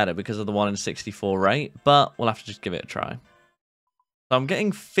should be better because of the 1 in 64 rate, but we'll have to just give it a try. So I'm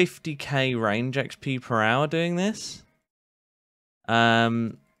getting 50k range XP per hour doing this.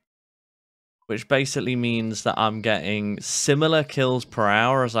 Which basically means that I'm getting similar kills per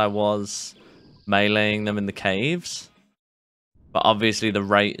hour as I was meleeing them in the caves. But obviously the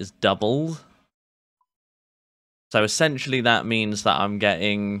rate is doubled. So essentially that means that I'm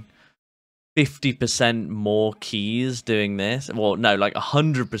getting 50% more keys doing this. Well, no, like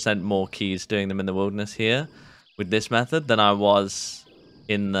 100% more keys doing them in the wilderness here with this method than I was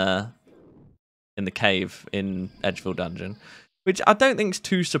in the cave in Edgeville Dungeon, which I don't think is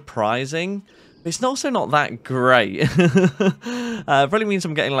too surprising. But it's also not that great. Probably means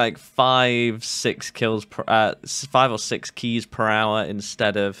I'm getting like 5 or 6 keys per hour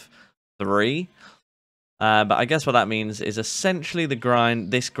instead of 3. But I guess what that means is essentially the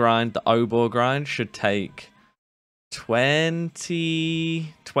grind, the Obor grind, should take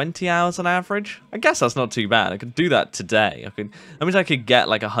 20 hours on average. I guess that's not too bad. I could do that today. That means I could get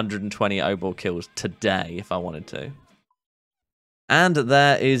like 120 Obor kills today if I wanted to. And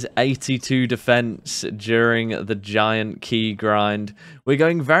there is 82 defense during the giant key grind. We're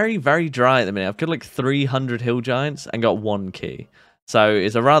going very, very dry at the minute. I've got like 300 hill giants and got 1 key. So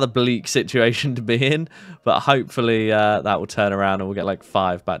it's a rather bleak situation to be in, but hopefully that will turn around and we'll get like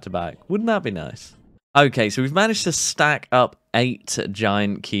 5 back to back. Wouldn't that be nice? Okay, so we've managed to stack up 8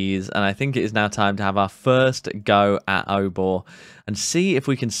 giant keys, and I think it is now time to have our first go at Obor and see if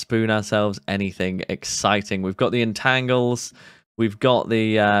we can spoon ourselves anything exciting. We've got the entangles, we've got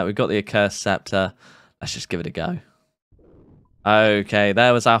the accursed scepter. Let's just give it a go. Okay,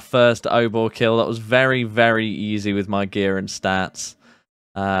 there was our first Obor kill. That was very, very easy with my gear and stats.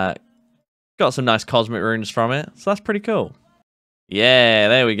 Got some nice cosmic runes from it, so that's pretty cool. Yeah,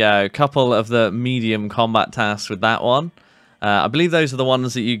 there we go. Couple of the medium combat tasks with that one. I believe those are the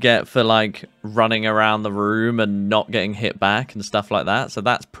ones that you get for like running around the room and not getting hit back and stuff like that. So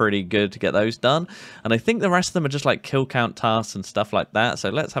that's pretty good to get those done. And I think the rest of them are just like kill count tasks and stuff like that. So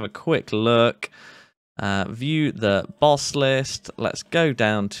let's have a quick look. View the boss list. Let's go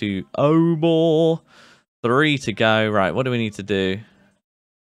down to Obor. 3 to go. Right, what do we need to do?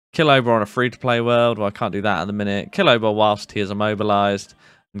 Kill Obor on a free-to-play world. Well, I can't do that at the minute. Kill Obor whilst he is immobilized.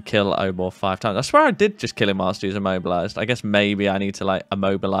 And kill Obor 5 times. I swear I did just kill him whilst he was immobilized. I guess maybe I need to like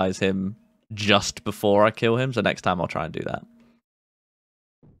immobilize him just before I kill him. So next time I'll try and do that.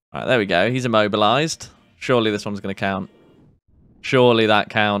 Alright, there we go. He's immobilized. Surely this one's going to count. Surely that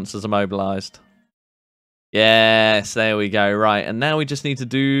counts as immobilized. Yes, there we go. Right, and now we just need to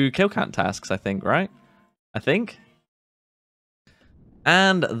do kill count tasks, I think, right? I think.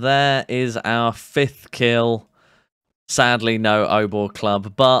 And there is our 5th kill. Sadly, no Obor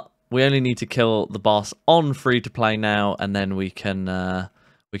Club, but we only need to kill the boss on free-to-play now, and then we can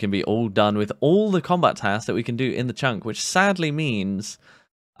be all done with all the combat tasks that we can do in the chunk, which sadly means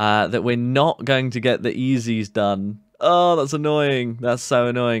that we're not going to get the easies done. Oh, that's annoying. That's so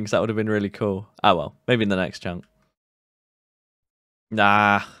annoying, because that would have been really cool. Oh well, maybe in the next chunk.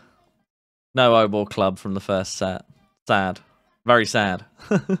 Nah. No Obor Club from the first set. Sad. Very sad.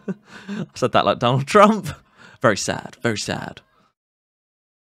 I said that like Donald Trump. Very sad. Very sad.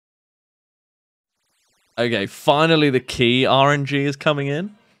 Okay, finally the key RNG is coming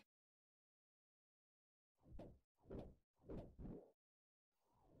in.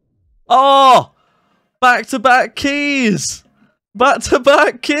 Oh! Back-to-back keys!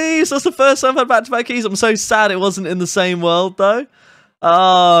 Back-to-back keys! That's the first time I've had back-to-back keys. I'm so sad it wasn't in the same world, though.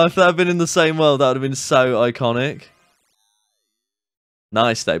 Oh, if that had been in the same world, that would have been so iconic.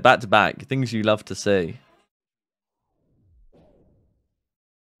 Nice, though. Back-to-back. Things you love to see.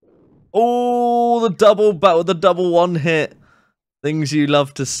 Oh, the double one hit. Things you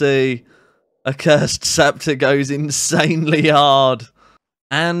love to see. A cursed scepter goes insanely hard.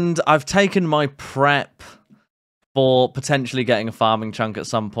 And I've taken my prep for potentially getting a farming chunk at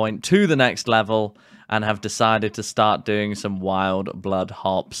some point to the next level and have decided to start doing some wild blood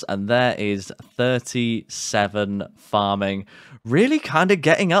hops. And there is 37 farming. Really kind of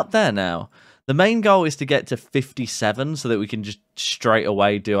getting up there now. The main goal is to get to 57 so that we can just straight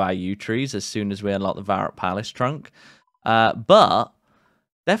away do our yew trees as soon as we unlock the Varrock Palace trunk. But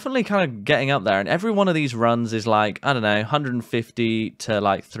definitely kind of getting up there. And every one of these runs is like, I don't know, 150 to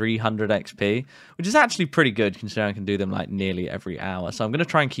like 300 XP, which is actually pretty good considering I can do them like nearly every hour. So I'm going to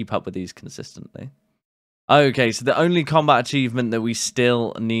try and keep up with these consistently. Okay, so the only combat achievement that we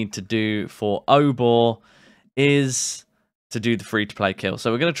still need to do for Obor is to do the free-to-play kill.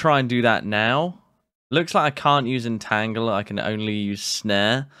 So we're going to try and do that now. Looks like I can't use Entangle. I can only use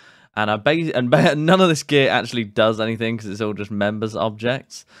Snare. And none of this gear actually does anything because it's all just members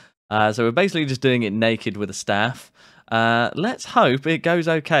objects. So we're basically just doing it naked with a staff. Let's hope it goes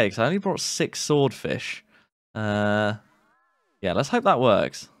okay because I only brought 6 swordfish. Yeah, let's hope that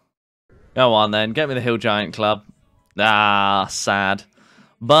works. Go on then, get me the Hill Giant Club. Ah, sad.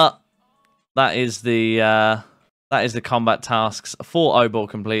 But that is the combat tasks for Obor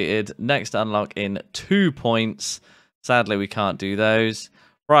completed. Next unlock in 2 points. Sadly, we can't do those.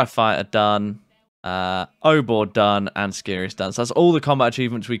 Fry Fighter done. Obor done. And Skirius done. So that's all the combat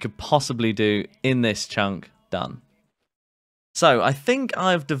achievements we could possibly do in this chunk done. So I think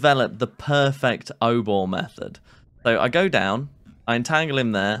I've developed the perfect Obor method. So I go down. I entangle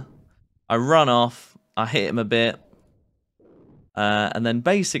him there. I run off. I hit him a bit. And then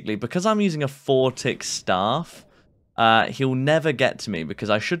basically, because I'm using a 4-tick staff, he'll never get to me because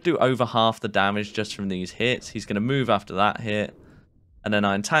I should do over half the damage just from these hits. He's going to move after that hit. And then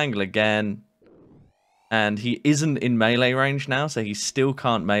I entangle again. And he isn't in melee range now, so he still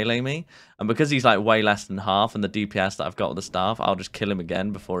can't melee me. And because he's like way less than half and the DPS that I've got with the staff, I'll just kill him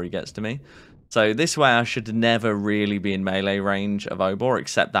again before he gets to me. So this way I should never really be in melee range of Obor,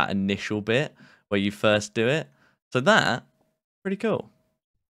 except that initial bit where you first do it. So that, pretty cool.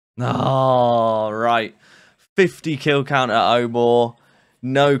 Oh, right. 50 kill count at Obor.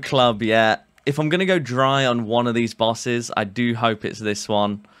 No club yet. If I'm going to go dry on one of these bosses, I do hope it's this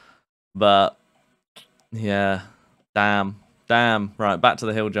one. But, yeah. Damn. Damn. Right, back to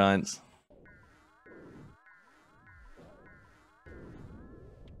the Hill Giants.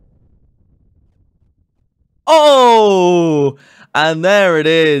 Oh! And there it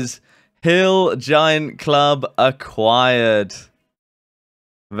is. Hill Giant Club acquired.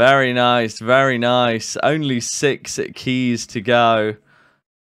 Very nice, very nice. Only 6 keys to go.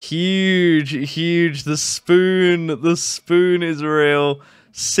 Huge, huge. The spoon is real.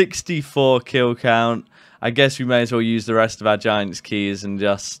 64 kill count. I guess we may as well use the rest of our Giant's keys and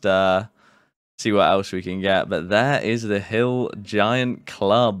just see what else we can get. But there is the Hill Giant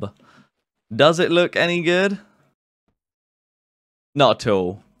Club. Does it look any good? Not at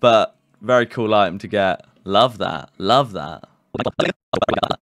all, but very cool item to get. Love that. Love that.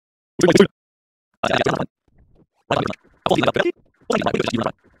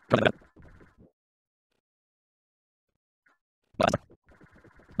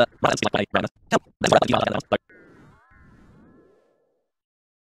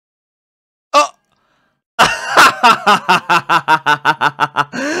 Oh!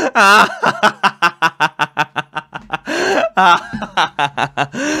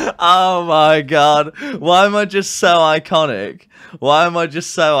 Oh my god. Why am I just so iconic? Why am I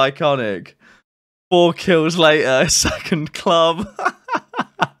just so iconic? 4 kills later, second club.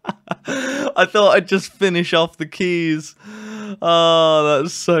 I thought I'd just finish off the keys. Oh,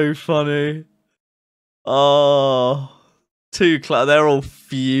 that's so funny. Oh, 2 club. They're all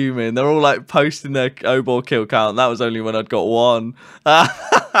fuming. They're all like posting their O-ball kill count. That was only when I'd got 1.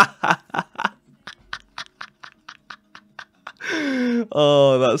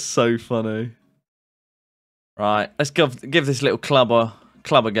 Oh, that's so funny. Right, let's give this little club a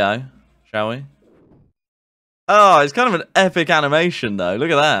go, shall we? Oh, it's kind of an epic animation though.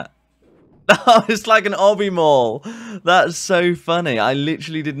 Look at that. Oh, it's like an obby mall. That's so funny. I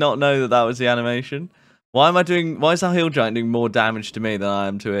literally did not know that that was the animation. Why is our Hill Giant doing more damage to me than I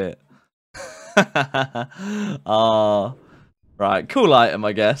am to it? Oh, right. Cool item,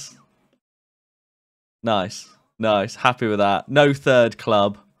 I guess. Nice. Nice. Happy with that. No third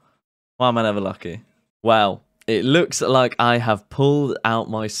club. Why am I never lucky? Well, it looks like I have pulled out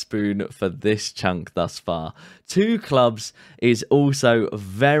my spoon for this chunk thus far. 2 clubs is also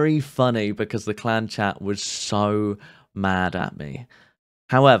very funny because the clan chat was so mad at me.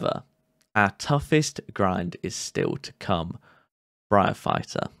 However, our toughest grind is still to come.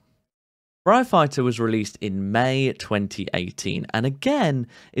 Briarfighter. Briarfighter was released in May 2018 and again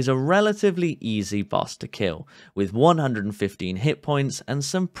is a relatively easy boss to kill with 115 hit points and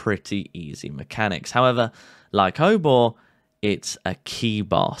some pretty easy mechanics. However, like Obor, it's a key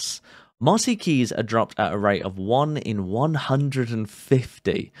boss. Mossy keys are dropped at a rate of 1 in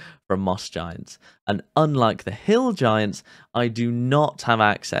 150 from Moss Giants, and unlike the Hill Giants, I do not have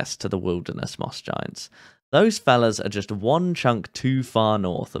access to the Wilderness Moss Giants. Those fellas are just 1 chunk too far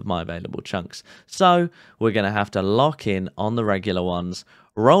north of my available chunks, so we're going to have to lock in on the regular ones,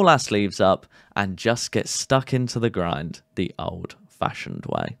 roll our sleeves up, and just get stuck into the grind the old-fashioned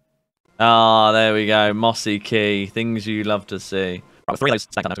way. Ah, oh, there we go. Mossy key. Things you love to see. Right, 3 of those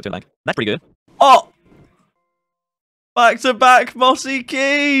stacked on to 2 leg. That's pretty good. Oh! Back-to-back Mossy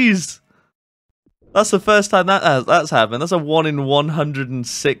keys! That's the first time that's happened. That's a 1 in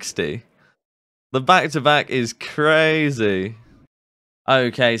 160. The back-to-back is crazy.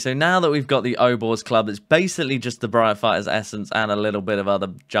 Okay, so now that we've got the Obor's Club, it's basically just the Briarfighter's Essence and a little bit of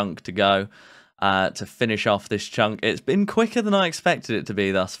other junk to go to finish off this chunk. It's been quicker than I expected it to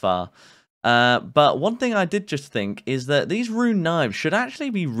be thus far. But one thing I did just think is that these rune knives should actually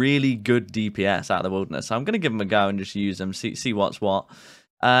be really good DPS out of the wilderness. So I'm going to give them a go and just use them, see what's what.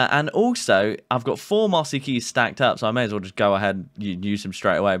 And also, I've got 4 Mossy keys stacked up, so I may as well just go ahead and use them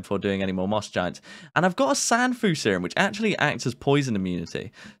straight away before doing any more Moss Giants. And I've got a Sandfu Serum, which actually acts as poison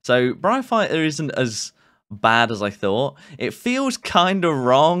immunity. So Briarfighter isn't as bad as I thought. It feels kind of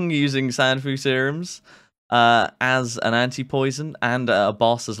wrong using Sandfu Serums as an anti-poison and a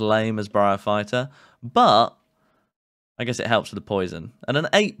boss as lame as Briarfighter, but I guess it helps with the poison. And an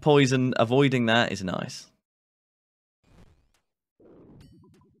 8 poison, avoiding that is nice.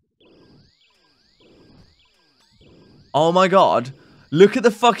 Oh my god, look at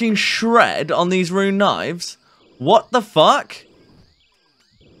the fucking shred on these rune knives. What the fuck?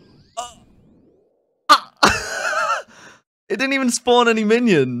 It didn't even spawn any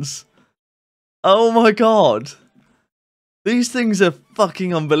minions. Oh my god. These things are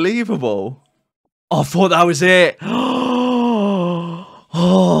fucking unbelievable. Oh, I thought that was it.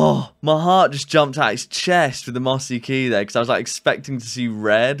 Oh, my heart just jumped out its chest with the Mossy key there because I was like expecting to see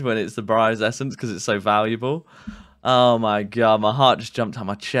red when it's the Briar's Essence because it's so valuable. Oh my god, my heart just jumped out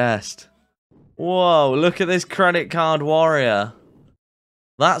my chest. Whoa, look at this credit card warrior.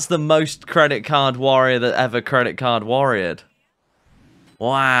 That's the most credit card warrior that ever credit card warriored.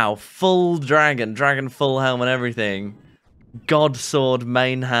 Wow, full dragon full helm and everything. God sword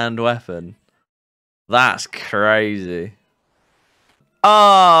main hand weapon. That's crazy.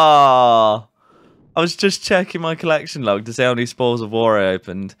 Ah! I was just checking my collection log to see how many Spores of War I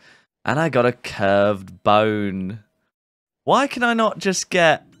opened, and I got a curved bone. Why can I not just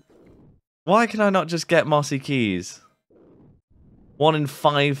get Why can I not just get mossy keys? 1 in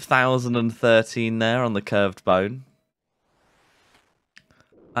 5,013 there on the curved bone.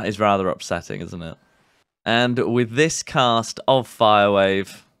 That is rather upsetting, isn't it? And with this cast of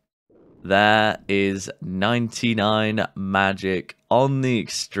Firewave, there is 99 magic on the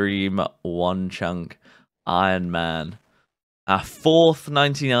Xtreme Onechunk Ironman. Our fourth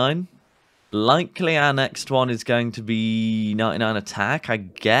 99. Likely our next one is going to be 99 attack, I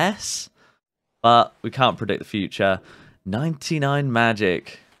guess. But we can't predict the future. 99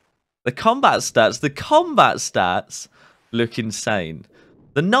 magic. The combat stats look insane.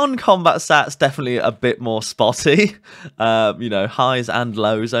 The non-combat stats definitely a bit more spotty. You know, highs and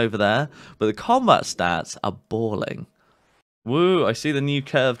lows over there. But the combat stats are balling. Woo, I see the new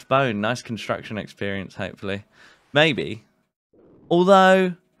curved bone. Nice construction experience, hopefully. Maybe.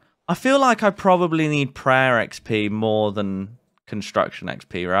 Although, I feel like I probably need prayer XP more than construction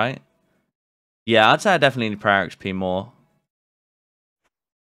XP, right? Yeah, I'd say I definitely need prayer XP more.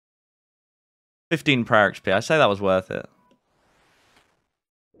 15 prayer XP. I'd say that was worth it.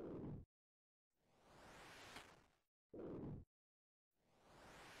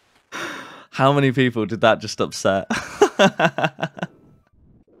 How many people did that just upset?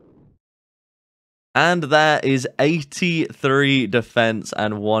 And there is 83 defense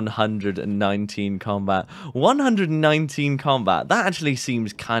and 119 combat. 119 combat. That actually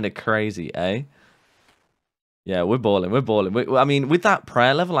seems kind of crazy, eh? Yeah, we're balling. We're balling. I mean, with that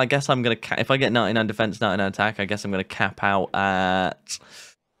prayer level, I guess I'm going to... If I get 99 defense, 99 attack, I guess I'm going to cap out at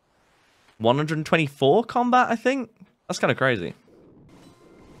 124 combat, I think. That's kind of crazy.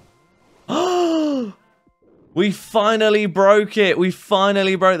 We finally broke it. We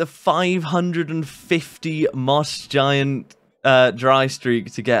finally broke the 550 moss giant dry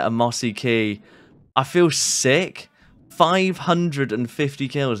streak to get a mossy key. I feel sick. 550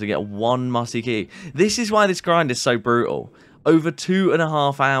 kills to get one mossy key. This is why this grind is so brutal. Over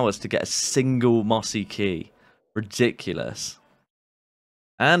 2.5 hours to get a single mossy key. Ridiculous.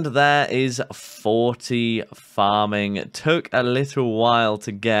 And there is 40 farming. It took a little while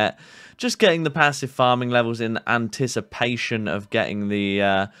to get... Just getting the passive farming levels in anticipation of getting the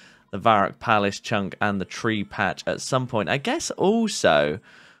Varrock Palace chunk and the tree patch at some point. I guess also,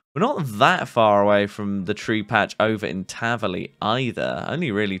 we're not that far away from the tree patch over in Tavali either. Only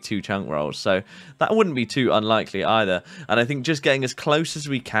really 2 chunk rolls, so that wouldn't be too unlikely either. And I think just getting as close as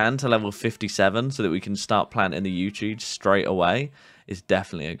we can to level 57 so that we can start planting the YouTube straight away is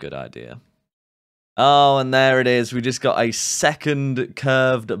definitely a good idea. Oh, and there it is. We just got a second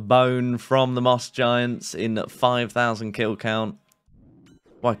curved bone from the Moss Giants in 5,000 kill count.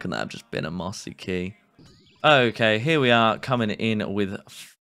 Why couldn't that have just been a mossy key? Okay, here we are coming in with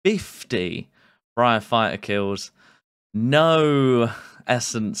 50 Briar Fighter kills. No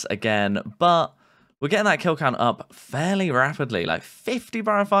essence again, but we're getting that kill count up fairly rapidly. Like 50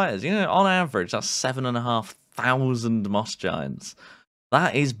 Briar Fighters, you know, on average, that's 7,500 Moss Giants.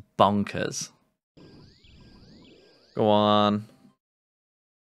 That is bonkers. Go on.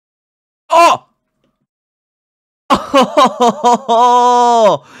 Oh!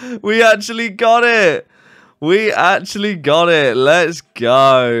 Oh! We actually got it. We actually got it. Let's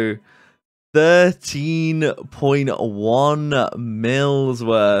go. 13.1 mils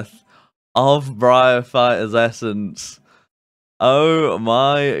worth of Briar Fighter's essence. Oh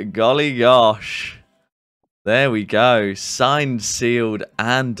my golly gosh. There we go. Signed, sealed,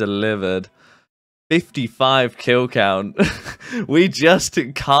 and delivered. 55 kill count. We just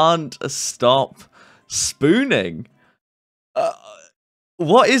can't stop spooning.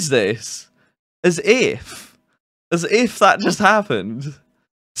 What is this? As if that just happened.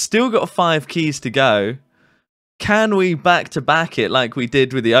 Still got 5 keys to go. Can we back-to-back it like we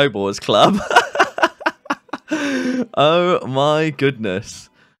did with the Obors Club? Oh my goodness.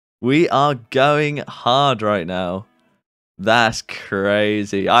 We are going hard right now. That's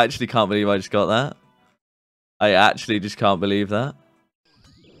crazy. I actually can't believe I just got that. I actually just can't believe that.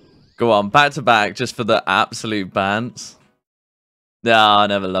 Go on, back to back just for the absolute bants. Nah,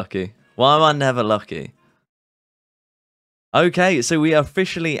 never lucky. Why am I never lucky? Okay, so we are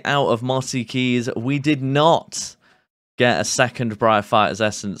officially out of mossy keys. We did not get a second Briar Fighter's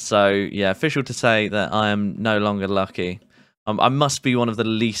essence. So, yeah, official to say that I am no longer lucky. I must be one of the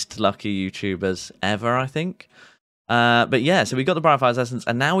least lucky YouTubers ever, I think. But yeah, so we got the Briar Fighter's essence,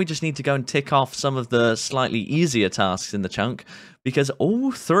 and now we just need to go and tick off some of the slightly easier tasks in the chunk, because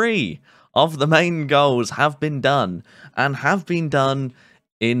all 3 of the main goals have been done, and have been done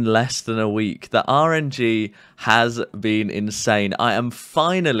in less than a week. The RNG has been insane. I have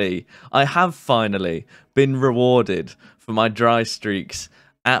finally been rewarded for my dry streaks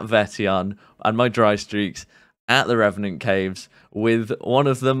at Vetion and my dry streaks at the Revenant Caves with one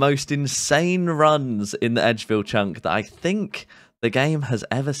of the most insane runs in the Edgeville chunk that I think the game has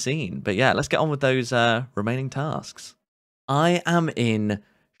ever seen. But yeah, let's get on with those remaining tasks. I am in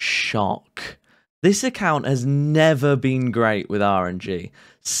shock. This account has never been great with RNG.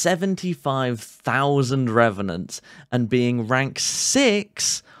 75,000 Revenants and being rank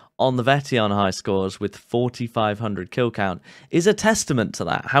 6 on the Vetion high scores with 4,500 kill count is a testament to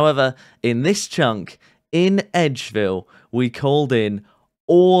that. However, in this chunk, in Edgeville, we called in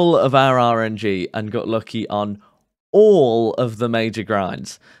all of our RNG and got lucky on all of the major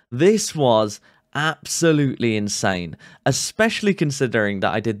grinds. This was absolutely insane, especially considering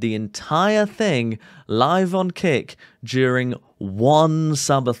that I did the entire thing live on Kick during one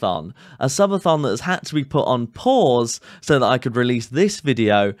subathon, a subathon that has had to be put on pause so that I could release this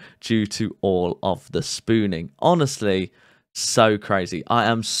video due to all of the spooning. Honestly, so crazy. I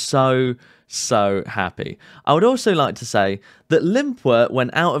am so happy. I would also like to say that Limpwurt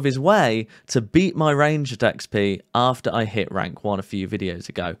went out of his way to beat my ranged XP after I hit rank 1 a few videos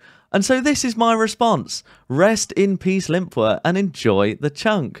ago. And so this is my response. Rest in peace, Limpwurt, and enjoy the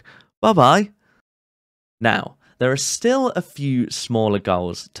chunk. Bye-bye. Now, there are still a few smaller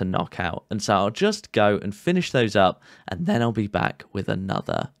goals to knock out, and so I'll just go and finish those up, and then I'll be back with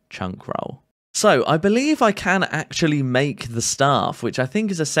another chunk roll. So, I believe I can actually make the staff, which I think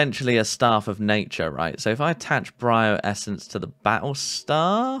is essentially a staff of nature, right? So if I attach Brio Essence to the battle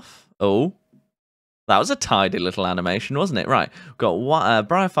staff... Oh, that was a tidy little animation, wasn't it? Right, we've got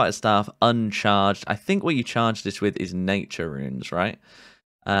Brio Fighter staff uncharged. I think what you charge this with is nature runes, right?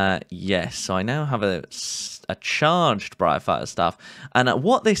 Yes, so I now have a charged Brio Fighter staff. And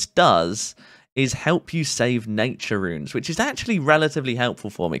what this does is help you save nature runes, which is actually relatively helpful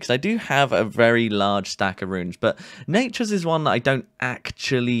for me because I do have a very large stack of runes, but nature's is one that I don't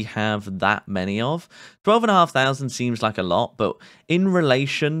actually have that many of. 12,500 seems like a lot, but in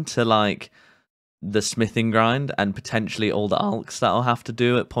relation to like the smithing grind and potentially all the alks that I'll have to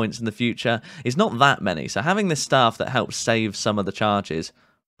do at points in the future is not that many. So having this staff that helps save some of the charges,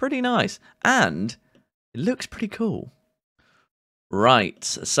 pretty nice. And it looks pretty cool. Right,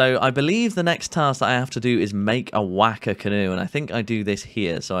 so I believe the next task that I have to do is make a whacker canoe, and I think I do this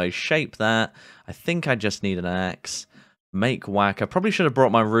here. So I shape that. I think I just need an axe. Make whacker. Probably should have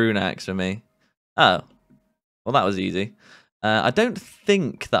brought my rune axe with me. Oh, well that was easy. I don't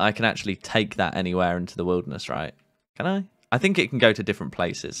think that I can actually take that anywhere into the wilderness, right? Can I? I think it can go to different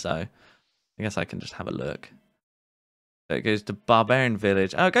places, so I guess I can just have a look. So it goes to Barbarian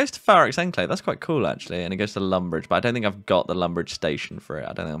Village. Oh, it goes to Farrick's Enclave. That's quite cool, actually. And it goes to Lumbridge, but I don't think I've got the Lumbridge station for it.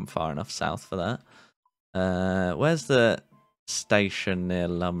 I don't think I'm far enough south for that. Where's the station near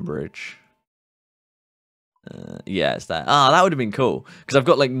Lumbridge? Yeah, it's there. Ah, that would have been cool. Because I've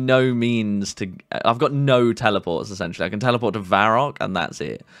got, like, no means to... I've got no teleports, essentially. I can teleport to Varrock, and that's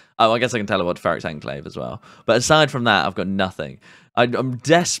it. Oh, I guess I can teleport to Farrick's Enclave as well. But aside from that, I've got nothing. I'm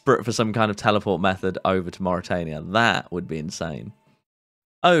desperate for some kind of teleport method over to Morytania. That would be insane.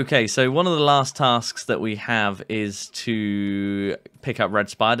 Okay, so one of the last tasks that we have is to pick up red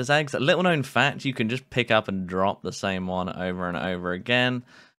spider's eggs. A little known fact, you can just pick up and drop the same one over and over again.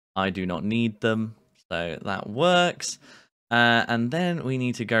 I do not need them, so that works. And then we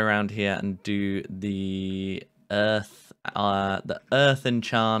need to go around here and do the earth orb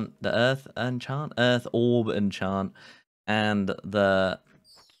enchant. And the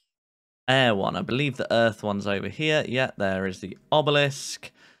air one. I believe the earth one's over here. Yeah, there is the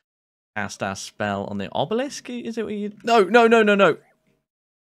obelisk. Cast our spell on the obelisk. Is it what you... No.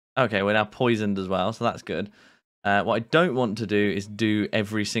 Okay, we're now poisoned as well, so that's good. What I don't want to do is do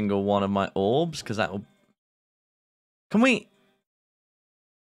every single one of my orbs, because that will... Can we...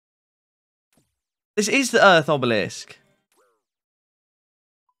 This is the earth obelisk.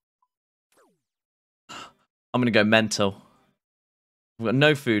 I'm going to go mental. I've got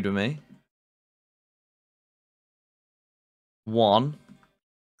no food with me. 1.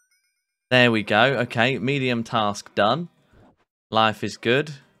 There we go. Okay, medium task done. Life is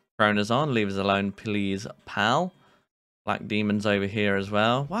good. Chrona's on. Leave us alone, please, pal. Black Demon's over here as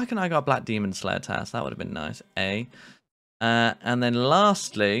well. Why can't I got a Black Demon Slayer task? That would have been nice. A. And then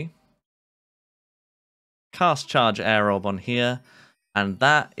lastly, cast Charge Air Orb on here. And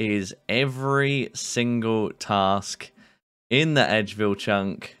that is every single task in the Edgeville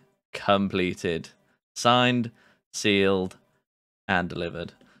chunk completed. Signed, sealed, and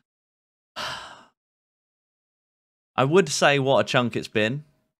delivered. I would say what a chunk it's been,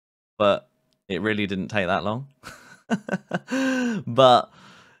 but it really didn't take that long. But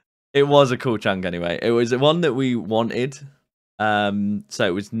it was a cool chunk anyway. It was one that we wanted. So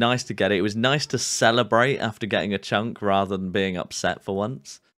it was nice to get it. It was nice to celebrate after getting a chunk rather than being upset for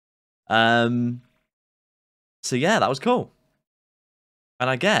once. So yeah, that was cool. And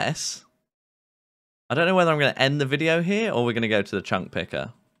I guess, I don't know whether I'm going to end the video here or we're going to go to the chunk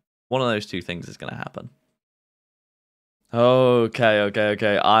picker. One of those two things is going to happen.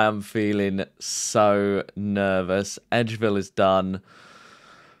 Okay. I am feeling so nervous. Edgeville is done.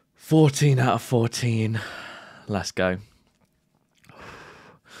 14 out of 14. Let's go.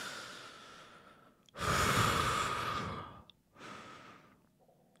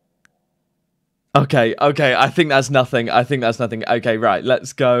 Okay, I think that's nothing. Okay, right,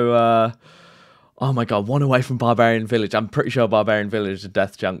 let's go. Oh my god, one away from Barbarian Village. I'm pretty sure Barbarian Village is a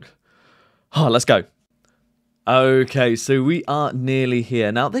death chunk. Oh, let's go. Okay, so we are nearly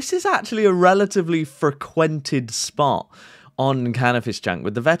here. Now, this is actually a relatively frequented spot on Canifis Chunk,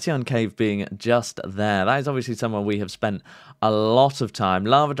 with the Vetion Cave being just there. That is obviously somewhere we have spent a lot of time.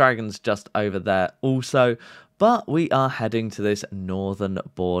 Lava Dragon's just over there also. But we are heading to this northern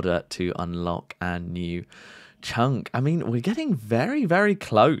border to unlock our new chunk. I mean, we're getting very, very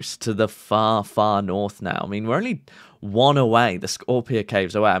close to the far, far north now. I mean, we're only one away, the Scorpia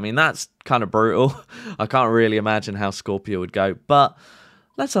Caves away. I mean, that's kind of brutal. I can't really imagine how Scorpia would go. But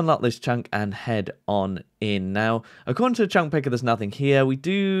let's unlock this chunk and head on in. Now, according to the chunk picker, there's nothing here. We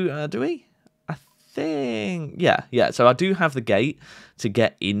do we? I think, yeah. So I do have the gate to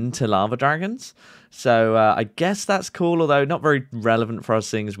get into Lava Dragons. So I guess that's cool, although not very relevant for us,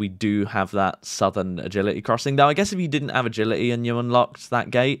 seeing as we do have that southern agility crossing. Now, I guess if you didn't have agility and you unlocked that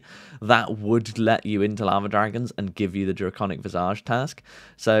gate, that would let you into Lava Dragons and give you the Draconic Visage task.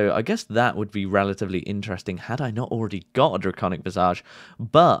 So I guess that would be relatively interesting had I not already got a Draconic Visage.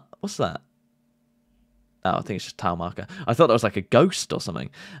 But, what's that? Oh, I think it's just a tile marker. I thought that was like a ghost or something.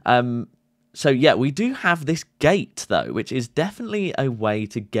 So yeah, we do have this gate, though, which is definitely a way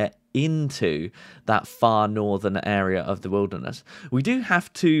to get into that far northern area of the wilderness. We do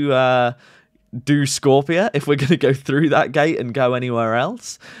have to do Scorpia if we're going to go through that gate and go anywhere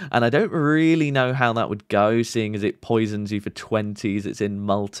else. And I don't really know how that would go, seeing as it poisons you for 20s, it's in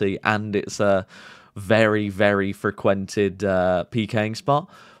multi, and it's a very, very frequented PKing spot.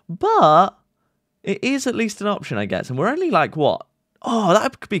 But it is at least an option, I guess. And we're only like, what? Oh,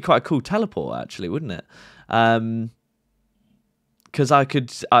 that could be quite a cool teleport, actually, wouldn't it? Because I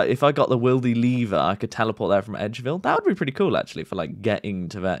could, if I got the Wildy Lever, I could teleport there from Edgeville. That would be pretty cool, actually, for like getting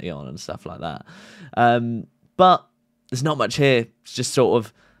to Vetion and stuff like that. But there's not much here. It's just sort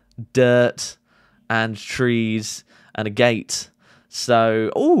of dirt and trees and a gate. So,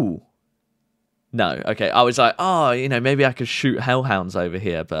 ooh. No, okay. I was like, oh, you know, maybe I could shoot hellhounds over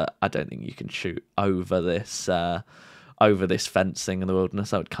here, but I don't think you can shoot over this fencing in the wilderness.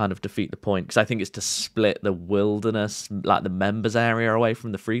 That would kind of defeat the point, because I think it's to split the wilderness, like the members area, away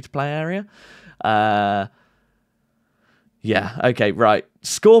from the free-to-play area. Yeah, okay, right.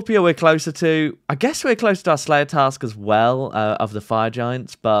 Scorpia we're closer to. I guess we're closer to our Slayer task as well, of the Fire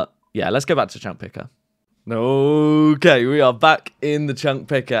Giants, but yeah, let's go back to Chunk Picker. Okay, we are back in the Chunk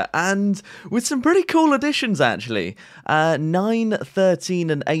Picker, and with some pretty cool additions, actually. 9, 13,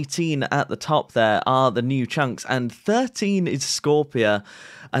 and 18 at the top there are the new chunks, and 13 is Scorpia,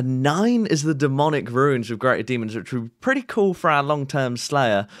 and 9 is the Demonic Ruins with Greater Demons, which would be pretty cool for our long-term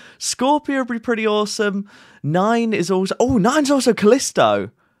Slayer. Scorpia would be pretty awesome. 9 is also... Oh, 9's also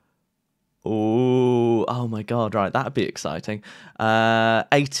Callisto! Oh my god, right, that'd be exciting.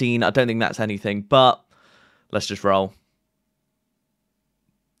 18, I don't think that's anything, but... Let's just roll.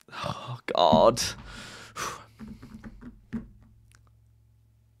 Oh, God.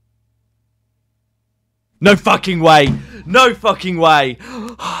 No fucking way. No fucking way.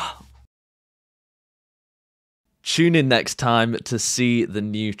 Tune in next time to see the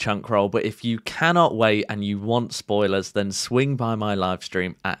new chunk roll, but if you cannot wait and you want spoilers, then swing by my live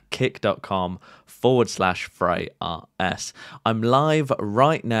stream at kick.com/FrayRS. I'm live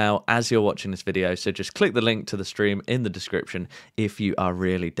right now as you're watching this video, so just click the link to the stream in the description if you are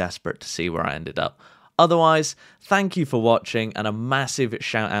really desperate to see where I ended up. Otherwise, thank you for watching, and a massive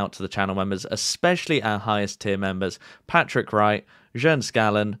shout out to the channel members, especially our highest tier members, Patrick Wright, Jean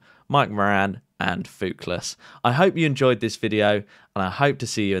Scallon, Mike Moran, and Fookless. I hope you enjoyed this video, and I hope to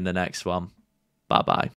see you in the next one. Bye-bye.